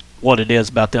what it is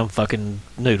about them fucking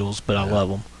noodles, but I love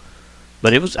them.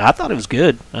 But I thought it was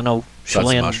good. I know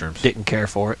Shalyn didn't care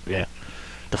for it. Yeah.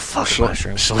 The fucking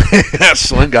mushrooms.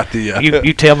 Shalyn got the.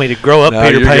 You tell me to grow up, no,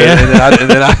 Peter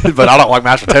Pan. But I don't like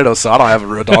mashed potatoes, so I don't have a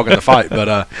real dog in the fight.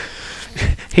 But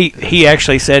he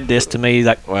actually said this to me,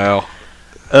 like, well,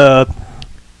 I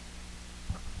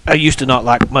used to not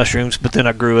like mushrooms, but then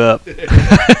I grew up,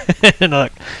 and I'm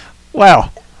like,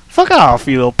 wow, fuck off,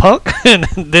 you little punk. And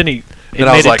then he admitted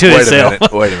I was like, to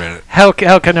himself, wait a minute. How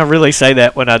can I really say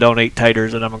that when I don't eat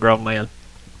taters and I'm a grown man?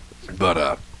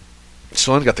 But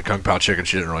Shalyn got the Kung Pao chicken.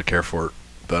 She didn't really care for it.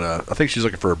 But I think she's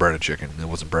looking for a breaded chicken. It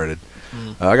wasn't breaded.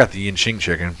 I got the Yin Ching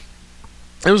chicken.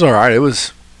 It was all right.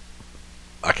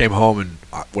 I came home and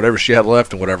whatever she had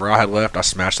left and whatever I had left, I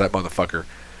smashed that motherfucker.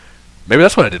 Maybe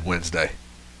that's what I did Wednesday.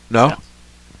 No? Yeah.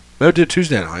 Maybe I did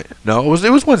Tuesday night. No, it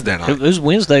was Wednesday night. It was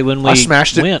Wednesday when we I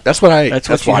smashed it. went. That's what I ate.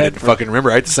 That's why what I you didn't fucking remember.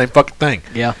 I ate the same fucking thing.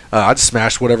 Yeah. I just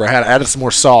smashed whatever I had. I added some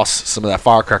more sauce, some of that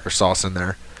firecracker sauce in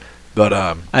there. But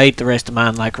I ate the rest of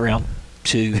mine like around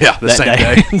 2. Yeah, the same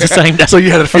day. The same day. So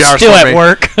you had a few hours still for at me.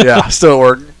 work. Yeah, still at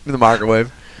work in the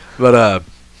microwave. But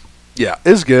yeah, it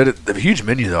was good. The huge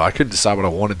menu though. I couldn't decide what I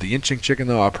wanted. The Yin Ching chicken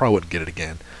though, I probably wouldn't get it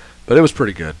again. But it was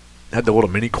pretty good. It had the little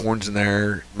mini corns in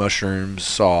there, mushrooms,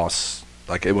 sauce.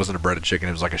 Like it wasn't a breaded chicken.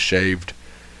 It was like a shaved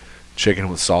chicken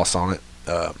with sauce on it.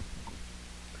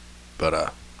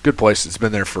 But good place. It's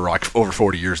been there for like over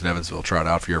 40 years in Evansville. Try it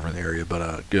out if you're ever in the area.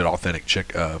 But good authentic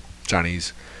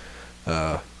Chinese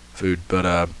food.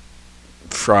 But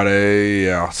Friday,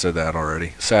 yeah, I said that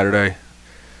already. Saturday,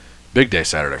 big day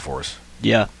Saturday for us.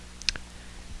 Yeah.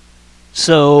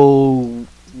 So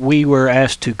we were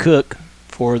asked to cook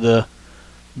for the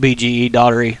BGE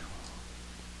Daughtery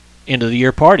end of the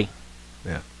year party.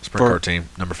 Yeah, sprint car team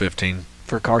number 15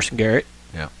 for Carson Garrett.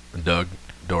 Yeah, and Doug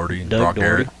Doherty and Brock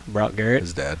Garrett. Garrett,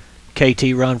 his dad.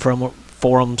 KT run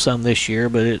for him some this year,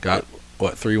 but it got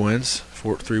what 3 wins?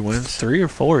 3 wins? 3 or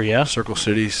 4, yeah. Circle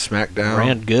City SmackDown.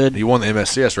 Ran good. He won the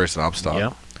MSCS race at Obstock.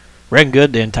 Yeah, ran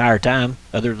good the entire time,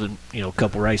 other than a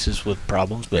couple races with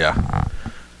problems. But yeah.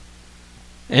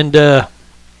 And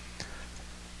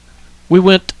we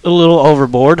went a little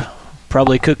overboard.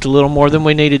 Probably cooked a little more than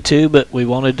we needed to, but we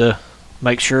wanted to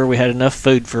make sure we had enough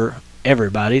food for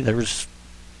everybody. There was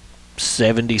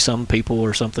 70-some people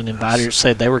or something invited,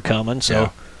 said they were coming,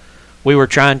 so we were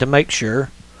trying to make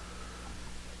sure.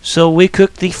 So we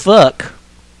cooked the fuck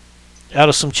out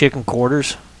of some chicken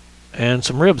quarters and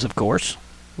some ribs, of course.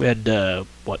 We had,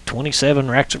 27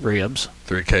 racks of ribs.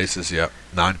 3 cases, yeah.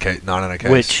 9 in a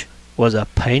case. Which was a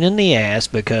pain in the ass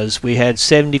because we had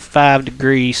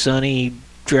 75-degree, sunny,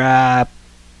 dry,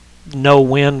 no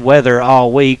wind weather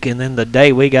all week, and then the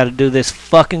day we got to do this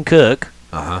fucking cook,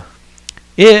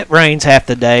 it rains half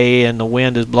the day and the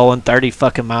wind is blowing 30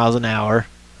 fucking miles an hour.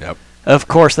 Yep. Of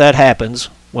course that happens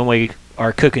when we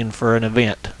are cooking for an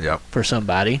event for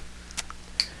somebody.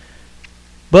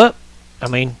 But I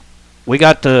mean, we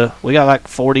got like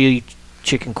 40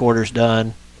 chicken quarters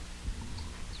done,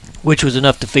 which was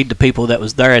enough to feed the people that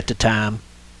was there at the time.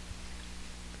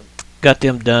 Got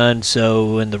them done,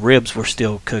 and the ribs were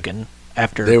still cooking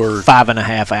after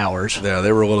 5.5 hours. Yeah,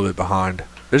 they were a little bit behind.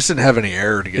 They just didn't have any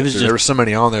air to get through. There were so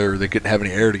many on there, they couldn't have any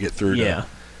air to get through. Yeah.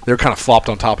 They were kind of flopped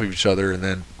on top of each other, and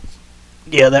then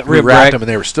that we rib wrapped rack, them, and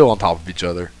they were still on top of each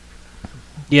other.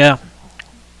 Yeah.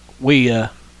 We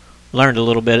learned a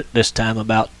little bit this time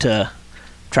about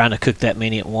trying to cook that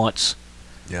many at once.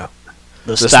 Yeah.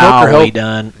 The style we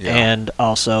done, and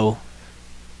also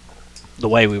the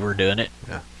way we were doing it.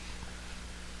 Yeah.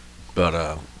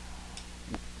 But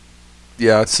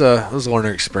yeah, it was a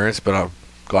learning experience, but I'm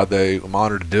I'm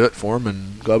honored to do it for them,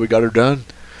 and glad we got her done.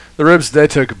 The ribs, they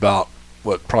took about,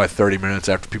 probably 30 minutes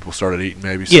after people started eating,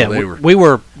 maybe. So Yeah, they we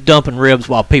were dumping ribs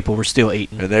while people were still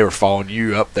eating. and they were following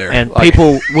you up there. And like-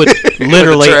 people would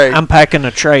literally, tray. I'm packing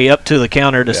a tray up to the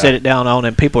counter to Yeah. set it down on,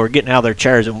 and people are getting out of their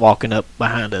chairs and walking up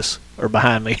behind us or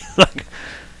behind me. Like,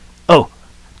 oh,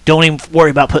 don't even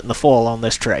worry about putting the foil on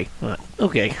this tray. I'm like,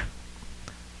 okay.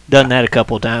 Done that a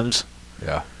couple of times.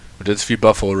 Yeah. We did a few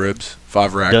buffalo ribs,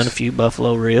 5 racks. Done a few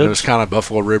buffalo It was ribs. kind of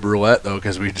buffalo rib roulette, though,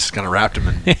 because we just kind of wrapped them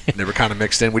and they were kind of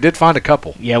mixed in. We did find a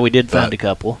couple. Yeah, we did find But- a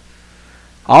couple.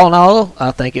 All in all, I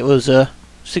think it was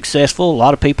successful. A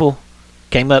lot of people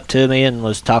came up to me and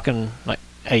was talking like,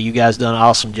 hey, you guys done an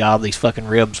awesome job. These fucking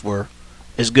ribs were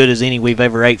as good as any we've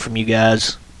ever ate from you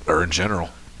guys. Or in general.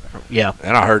 Yeah,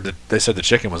 And I heard that they said the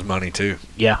chicken was money, too.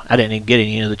 yeah. I didn't even get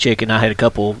any of the chicken. I had a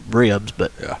couple ribs,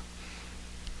 but Yeah.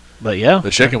 But yeah, The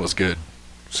chicken was good.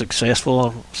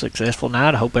 successful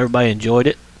night. I hope everybody enjoyed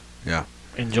it. Yeah.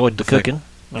 Enjoyed the I think- cooking.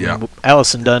 I yeah. mean,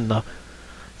 Allison done the.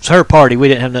 It's her party. We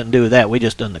didn't have nothing to do with that. We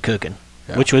just done the cooking,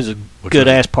 Yeah. which was a Which good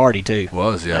was- ass party too.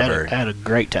 Was, yeah, very. Had a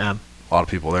great time. A lot of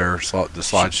people there. The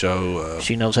slideshow.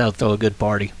 She knows how to throw a good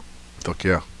party. Fuck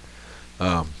yeah.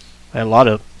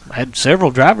 Had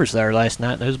several drivers there last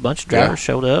night. There was a bunch of Yeah. drivers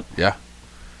showed up.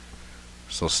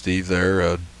 So Steve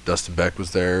there. Dustin Beck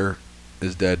was there.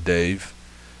 His dad Dave.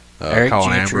 Eric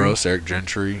Colin Gentry. Ambrose. Eric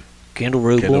Gentry. Kendall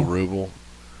Rubel, Kendall Rubel.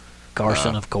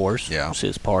 Carson, of course. yeah. It was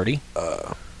his party.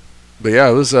 But yeah,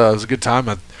 it was a good time.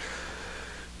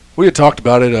 We had talked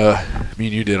about it. Me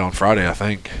and you did on Friday, I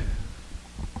think.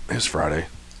 It was Friday.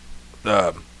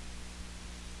 I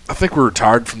think we were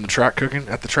tired from the track cooking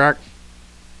at the track.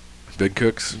 Big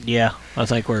cooks. Yeah, I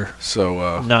think we're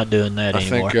So not doing that I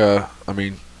anymore.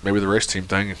 think maybe the race team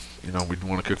thing. We'd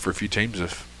want to cook for a few teams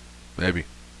if maybe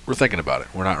we're thinking about it.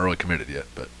 We're not really committed yet,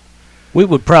 but We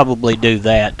would probably do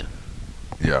that.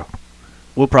 yeah,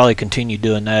 We'll probably continue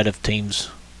doing that if teams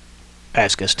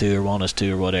ask us to or want us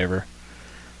to or whatever.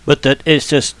 But that it's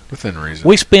just within reason.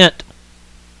 we spent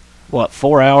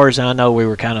 4 hours. And I know we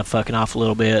were kind of fucking off a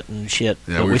little bit and shit.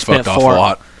 yeah, but we spent fucked off a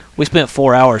lot. We spent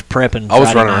 4 hours prepping. I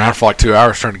was Friday running night. around for like 2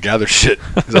 hours trying to gather shit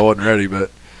because I wasn't ready,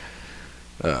 but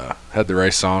had the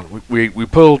race on. We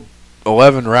pulled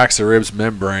 11 racks of ribs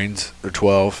membranes, or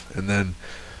 12, and then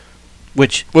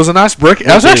Which was a nice break.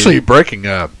 I was did. actually breaking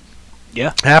Yeah.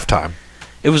 halftime.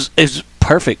 it was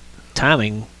perfect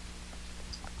timing.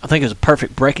 I think it was a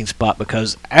perfect breaking spot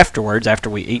because afterwards, after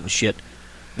we eat and shit,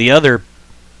 the other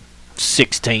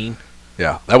 16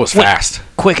 Yeah, that was Wait. fast.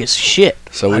 quick as shit.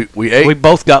 So we ate We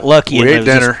both got lucky. we and ate it was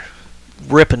just dinner.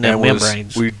 ripping them and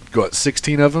membranes. we got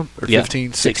 16 of them, or Yeah,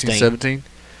 15, 16, 16. 17.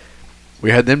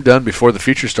 We had them done before the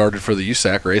feature started for the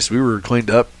USAC race. We were cleaned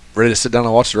up, ready to sit down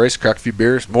and watch the race, crack a few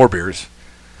beers, more beers,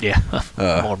 Yeah,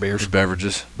 uh, more beers.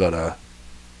 beverages. But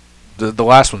the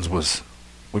last ones was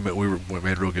we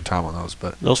made real good time on those.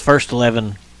 But Those first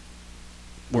 11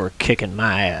 were kicking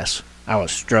my ass. I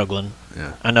was struggling.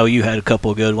 yeah, I know you had a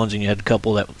couple of good ones, and you had a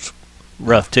couple that was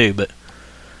rough too. But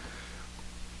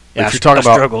yeah, if you're talking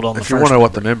I struggled on about, if the you first want to know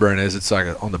what one, the membrane is, it's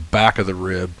like on the back of the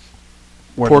rib,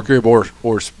 where pork rib or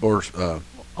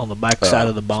on the back side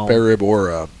of the bone, spare rib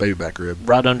or baby back rib.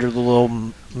 right under the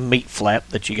little meat flap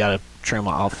that you got to trim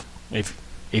off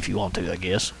if you want to, I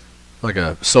guess. Like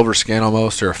a silver skin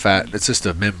almost, or a fat. It's just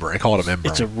a membrane. I call it a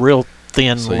membrane. It's a real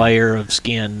thin So you- layer of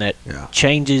skin that yeah.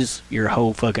 changes your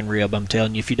whole fucking rib. I'm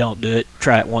telling you, if you don't do it,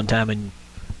 try it one time and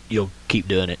you'll keep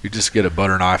doing it. You just get a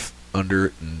butter knife under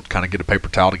it and kind of get a paper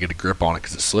towel to get a grip on it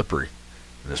because it's slippery.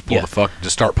 And just pull Yeah.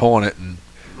 just start pulling it and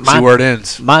My- see where it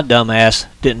ends. My dumb ass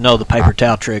didn't know the paper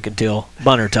towel trick until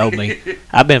Bunner told me.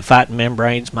 I've been fighting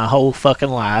membranes my whole fucking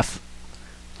life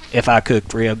if I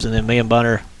cooked ribs. And then me and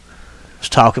Bunner was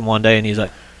talking one day and he's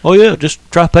like, oh yeah, just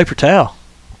try paper towel.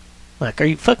 Like, are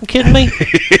you fucking kidding me?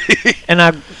 And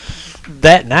I,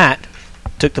 that night,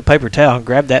 took the paper towel and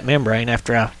grabbed that membrane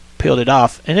after I peeled it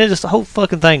off. And it just, the whole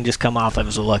fucking thing just come off. It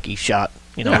was a lucky shot.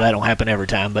 You know, Yeah. that don't happen every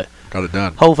time. But Got it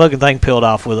done. whole fucking thing peeled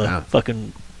off with a Yeah.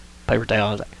 fucking paper towel.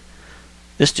 I was like,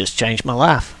 this just changed my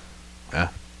life.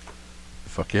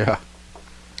 Fuck yeah.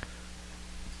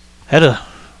 Had a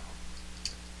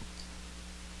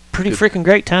pretty Good. freaking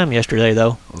great time yesterday,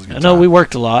 though. That was a good I know time. we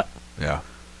worked a lot. Yeah.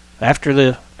 After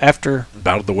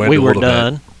Battled the wind we a were little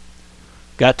done,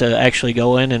 got to actually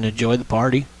go in and enjoy the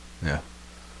party. Yeah.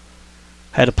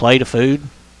 Had a plate of food.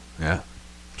 Yeah. It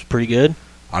was pretty good. bit.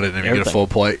 I didn't even get a Everything. full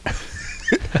plate.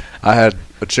 I had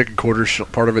a chicken quarter,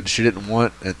 part of it she didn't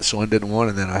want, and Celine didn't want,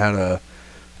 and then I had a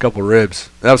couple ribs.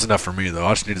 That was enough for me, though.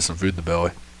 I just needed some food in the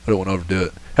belly. I don't want to overdo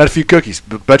it. Had a few cookies,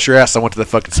 but bet your ass I went to the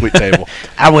fucking sweet table.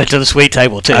 I went to the sweet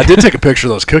table too. I did take a picture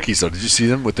of those cookies, though. Did you see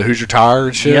them with the Hoosier tire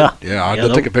and shit? Yeah. Yeah, I Yeah, did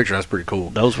those- take a picture. That's pretty cool.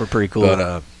 Those were pretty cool.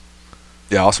 But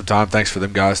yeah, awesome time. Thanks for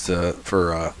them guys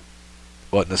for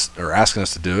letting us or asking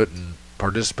us to do it and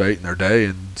participate in their day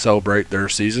and celebrate their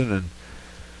season, and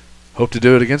hope to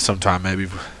do it again sometime maybe.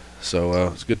 So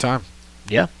it's a good time.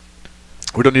 Yeah.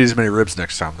 We don't need as many ribs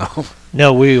next time though.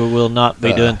 No, we will not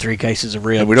be Uh, doing 3 cases of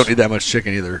ribs. And we don't need that much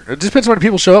chicken either. It just depends on when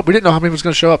people show up. We didn't know how many was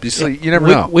going to show up. You never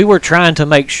know. We were trying to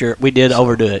make sure we did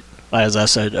overdo it, as I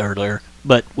said earlier.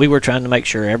 But we were trying to make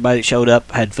sure everybody that showed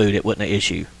up had food. It wasn't an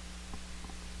issue.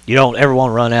 You don't ever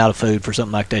want to run out of food for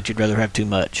something like that. You'd rather have too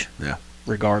much. Yeah.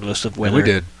 Regardless of And whether we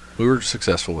did. We were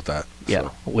successful with that. Yeah.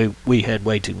 So. We had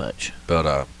way too much.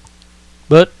 But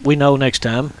But we know next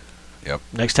time. Yep.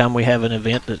 Next time we have an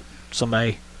event that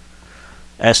somebody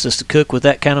asks us to cook with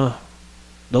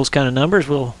those kind of numbers,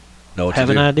 we'll know what have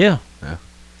to an do. idea.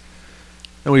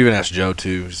 And we even asked Joe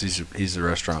too. 'Cause he's the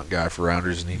restaurant guy for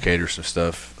Rounders, and he caters some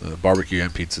stuff, barbecue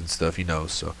and pizza and stuff. He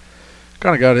knows, so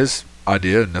kind of got his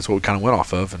idea, and that's what we kind of went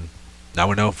off of. And now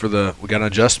we know we got an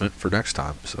adjustment for next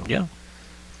time. So Yeah.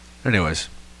 Anyways,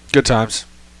 good times.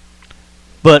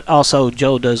 But also,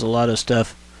 Joe does a lot of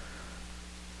stuff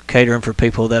catering for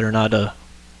people that are not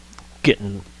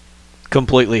getting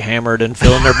completely hammered and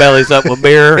filling their bellies up with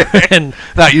beer. And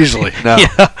Not usually, no.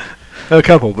 yeah, A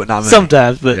couple, but not many.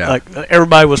 sometimes. But Yeah. like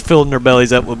everybody was filling their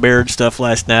bellies up with beer and stuff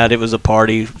last night. It was a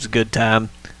party. It was a good time.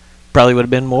 Probably would have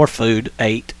been more food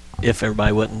ate if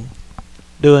everybody wasn't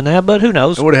doing that. But who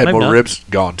knows? I would have had Maybe more not. ribs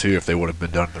gone too if they would have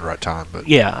been done at the right time. But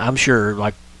Yeah, I'm sure.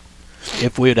 Like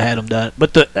if we would have had them done,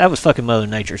 but that was fucking Mother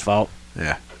Nature's fault.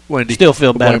 yeah, Wendy. Still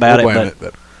feel bad about it, but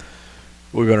but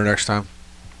we'll be better next time.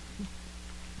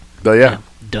 But yeah,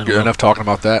 done a good little, enough talking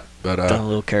about that. But done a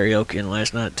little karaoke in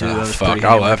last night too. I was fuck, pretty I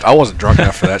hammered. left. I wasn't drunk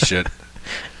enough for that shit.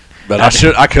 But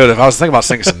I could have. I was thinking about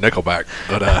singing some Nickelback.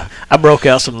 But I broke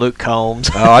out some Luke Combs.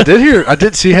 I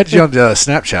did see. Had you on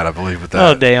Snapchat, I believe, with that.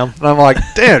 Oh damn! And I'm like,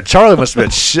 damn, Charlie must have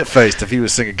been shit faced if he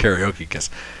was singing karaoke, because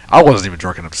I wasn't even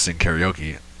drunk enough to sing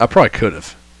karaoke. I probably could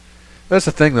have. That's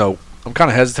the thing, though. I'm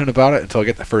kind of hesitant about it until I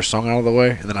get the first song out of the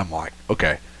way, and then I'm like,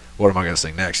 okay, what am I going to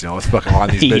sing next? Let's fucking line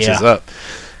these bitches Yeah. up.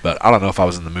 But I don't know if I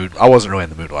was in the mood. I wasn't really in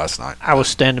the mood last night. I was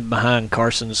standing behind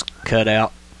Carson's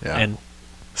cutout Yeah. and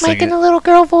Singing, making a little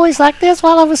girl voice like this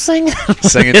while I was singing.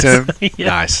 singing to him. Yeah.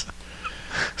 Nice.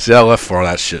 See, I left for all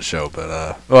that shit show,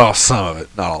 but well, some of it,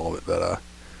 not all of it. But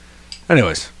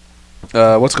anyways,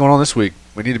 what's going on this week?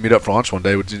 We need to meet up for lunch one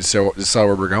day. We need to decide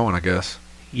where we're going, I guess.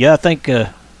 Yeah, I think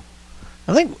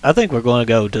we're going to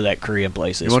go to that Korean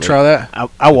place this You want week. to try that?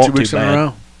 I 2 want weeks to in a bad.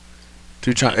 row?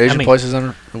 Two Asian mean, places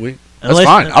in a week? That's Unless-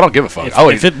 fine. I don't give a fuck.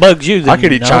 If it bugs you, then I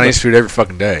could eat no, Chinese food every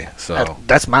fucking day. So but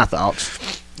That's my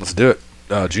thoughts. let's do it.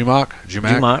 Jumak,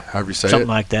 Jumak, however you say Something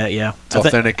it. like that. Yeah, It's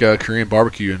authentic Korean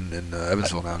barbecue in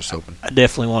Evansville now, just open. I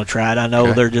definitely want to try it. I know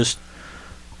Okay. they're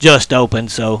just open,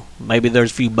 so maybe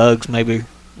there's a few bugs, maybe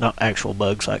not actual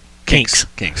bugs like kinks.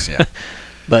 Kinks, yeah.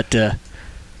 But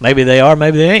maybe they are,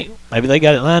 maybe they ain't. Maybe they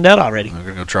got it lined out already. I'm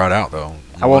gonna go try it out though.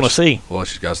 I want to see. We'll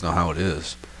let you guys know how it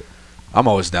is. I'm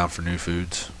always down for new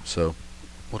foods, so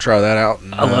we'll try that out.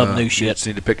 And, I love new you shit. just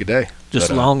need to pick a day. Just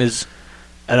But, as long as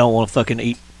I don't want to fucking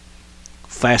eat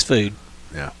fast food.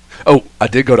 Oh, I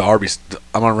did go to Arby's.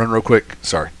 I'm gonna run real quick.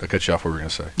 Sorry, I cut you off. What were we gonna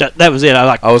say? That was it.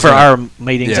 I was for gonna- our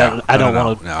meetings. I don't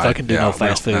want to No, fucking do no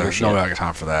fast food or shit. No, I got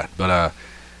time for that. But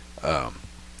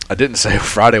I didn't say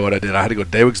Friday what I did. I had to go to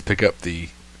Daywig's to pick up the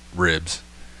ribs,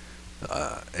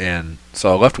 and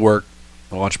so I left work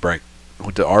on lunch break. I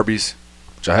went to Arby's,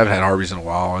 which I haven't had Arby's in a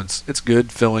while. It's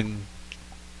good filling.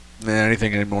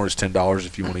 Anything anymore is $10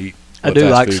 if you want to eat. I fast do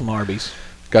like food. some Arby's.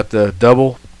 Got the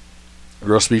double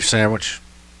roast beef sandwich,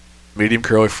 medium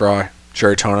curly fry,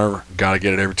 cherry turnover. Got to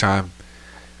get it every time.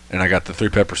 And I got the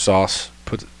 3-pepper sauce.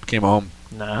 Came home.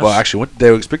 Nice. Well, actually, went to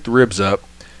Daywig's, picked the ribs up.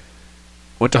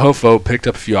 Went to Hofo, picked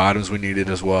up a few items we needed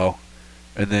as well.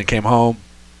 And then came home,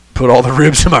 put all the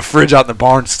ribs in my fridge out in the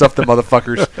barn, stuffed them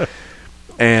motherfuckers.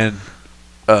 And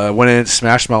went in,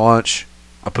 smashed my lunch.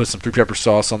 I put some 3-pepper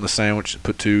sauce on the sandwich,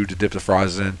 put 2 to dip the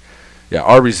fries in. Yeah,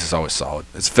 Arby's is always solid.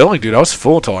 It's filling, dude. I was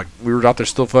full until we were out there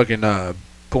still fucking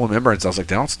pulling membranes. I was like,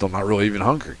 damn, I'm still not really even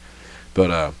hungry.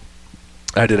 But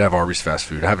I did have Arby's fast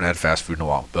food. I haven't had fast food in a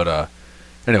while. But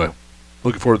anyway,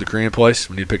 looking forward to the Korean place.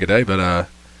 We need to pick a day. But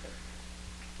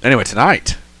anyway,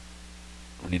 tonight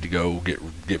we need to go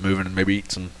get moving and maybe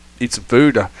eat some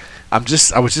food. I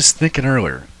was just thinking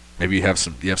earlier. Maybe you have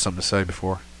something to say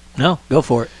before. No, go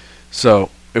for it. So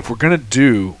if we're gonna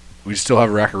do, we still have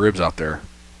a rack of ribs out there.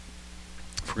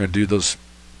 If we're gonna do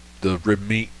the rib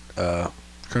meat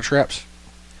crunch wraps,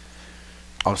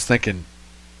 I was thinking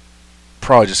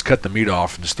probably just cut the meat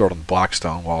off and just throw it on the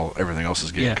Blackstone while everything else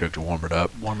is getting Yeah. cooked and warm it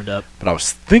up. Warm it up. But I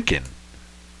was thinking,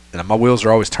 and my wheels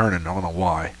are always turning, I don't know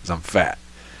why, because I'm fat.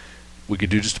 We could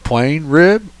do just a plain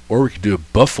rib, or we could do a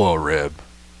buffalo rib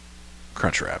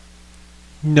crunch wrap.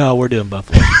 No, we're doing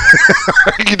buffalo.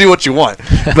 You can do what you want,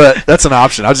 but that's an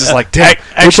option. I was just like, damn,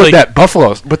 actually- put that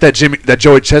buffalo, put that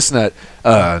Joey Chestnut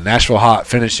Nashville hot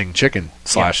finishing chicken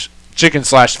slash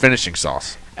finishing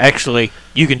sauce. Actually,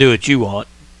 you can do what you want.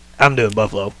 I'm doing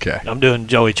buffalo. Okay. I'm doing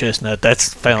Joey Chestnut.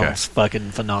 That's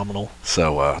fucking phenomenal.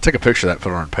 So I'll take a picture of that, and put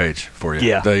it on our page for you.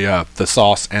 Yeah. The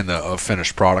sauce and the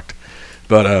finished product.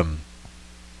 But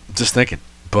just thinking,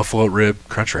 buffalo rib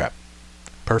crunch wrap,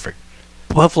 perfect.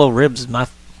 Buffalo ribs is my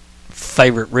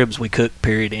favorite ribs we cook.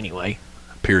 Period. Anyway.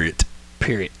 Period.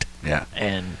 Period. Yeah.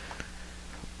 And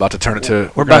About to turn it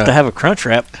to. we're about to have a crunch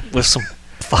wrap with some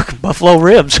fucking buffalo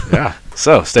ribs. Yeah.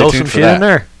 So stay Throw some tuned for shit that. in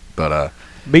there. But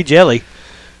Be jelly.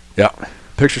 yeah,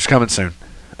 pictures coming soon.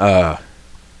 I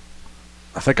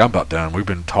think I'm about done. We've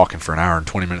been talking for an hour and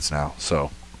 20 minutes now.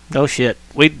 So. No shit.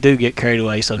 We do get carried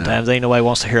away sometimes. Ain't nobody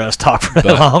wants to hear us talk for that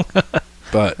But- long.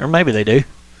 But Or maybe they do.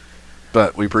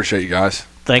 we appreciate you guys.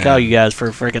 Thank all And- you guys for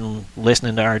freaking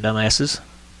listening to our dumbasses.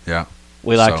 Yeah.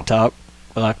 We like So- to talk.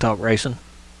 We like to talk racing,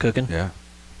 cooking, Yeah.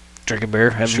 drinking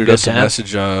beer, having a Shoot good us a time.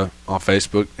 message on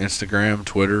Facebook, Instagram,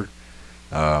 Twitter.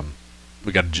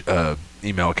 We got an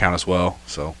email account as well.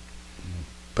 So,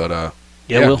 but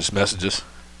Yeah, we'll just message us.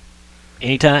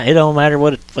 anytime. It don't matter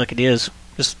what the fuck it is.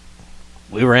 Just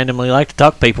we randomly like to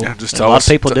talk to people. Yeah, just And tell a lot us.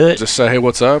 of people do it. Just say, hey,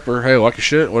 what's up, or hey, like your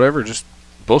shit, whatever. Just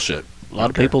bullshit. A lot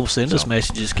of Okay. people send us So-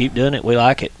 messages. Keep doing it. We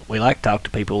like it. We like to talk to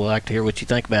people. We like to hear what you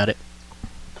think about it.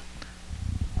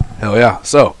 Hell yeah.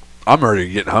 So I'm already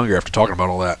getting hungry after talking about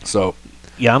all that. So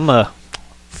Yeah, I'm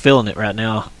feeling it right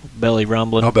now. Belly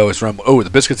rumbling. no belly's rumble. Oh, the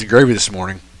biscuits and gravy this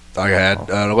morning. I had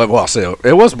 11. Well, I'll say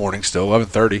it was morning still,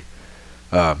 11:30.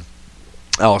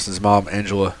 Allison's mom,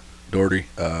 Angela Doherty,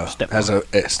 Stepmom. has a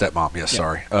stepmom. Yes, Yeah.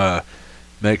 sorry.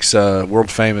 Makes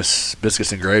world famous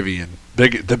biscuits and gravy, and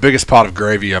the biggest pot of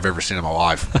gravy I've ever seen in my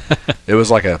life. It was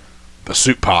like a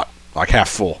soup pot, like half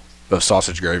full of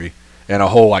sausage gravy, and a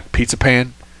whole like pizza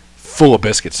pan full of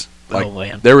biscuits. Like Oh,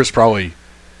 man. there was probably,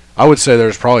 I would say there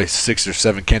was probably 6 or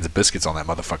 7 cans of biscuits on that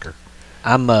motherfucker.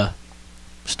 I'm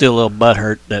still a little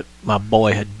butthurt that my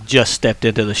boy had just stepped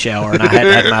into the shower and I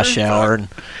hadn't had my shower and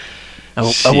I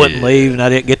wouldn't Shit. leave and I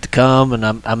didn't get to come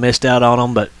and I missed out on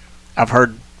them. But I've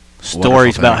heard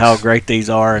stories about how things. great these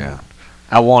are and Yeah.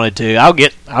 I wanted to. I'll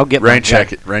get Rain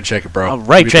check it, bro. I'll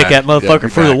rain Be check back. that motherfucker be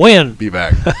for the back. win. Be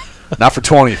back. Not for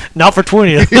 20. Not for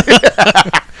 20th.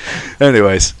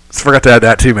 Anyways, forgot to add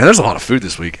that too, man. There's a lot of food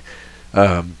this week.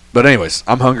 But anyways,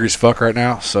 I'm hungry as fuck right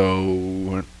now,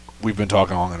 so we've been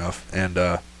talking long enough, and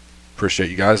appreciate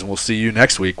you guys, and we'll see you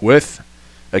next week with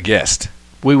a guest.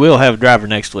 We will have a driver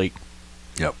next week.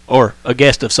 Yep. Or a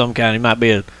guest of some kind. He might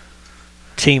be a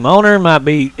team owner. Might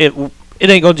be it. It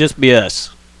ain't gonna just be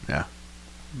us. Yeah.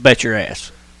 Bet your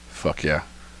ass. Fuck yeah.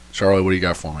 Charlie, what do you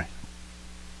got for me?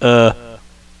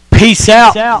 Peace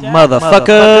out,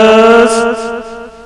 motherfuckers.